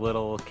end with a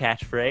little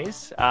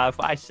catchphrase. If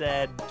I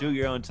said, do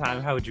your own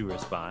time, how would you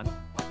respond?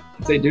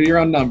 I'd say, do your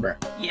own number.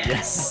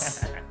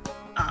 Yes.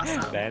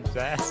 Awesome.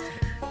 Fantastic.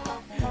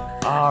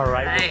 All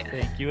right. Well,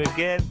 thank you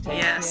again.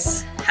 Take care.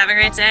 Have a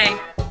great day.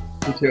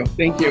 You too.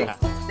 Thank you.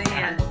 See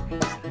ya.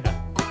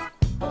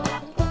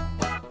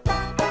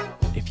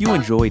 If you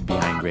enjoyed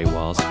Behind Gray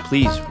Walls,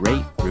 please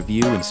rate,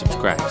 review, and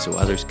subscribe so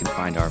others can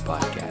find our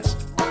podcast.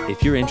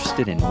 If you're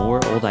interested in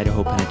more Old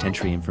Idaho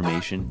Penitentiary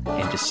information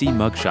and to see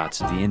mugshots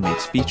of the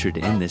inmates featured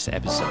in this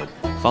episode,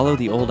 follow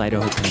the Old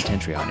Idaho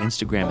Penitentiary on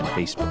Instagram and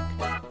Facebook.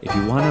 If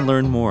you want to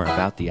learn more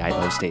about the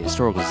Idaho State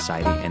Historical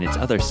Society and its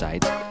other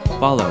sites,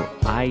 follow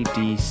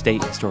ID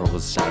State Historical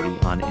Society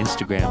on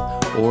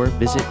Instagram or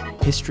visit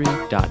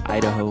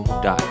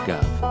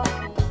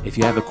history.idaho.gov. If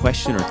you have a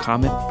question or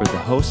comment for the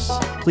hosts,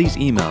 please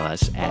email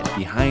us at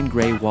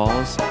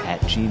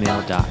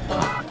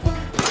behindgraywalls@gmail.com.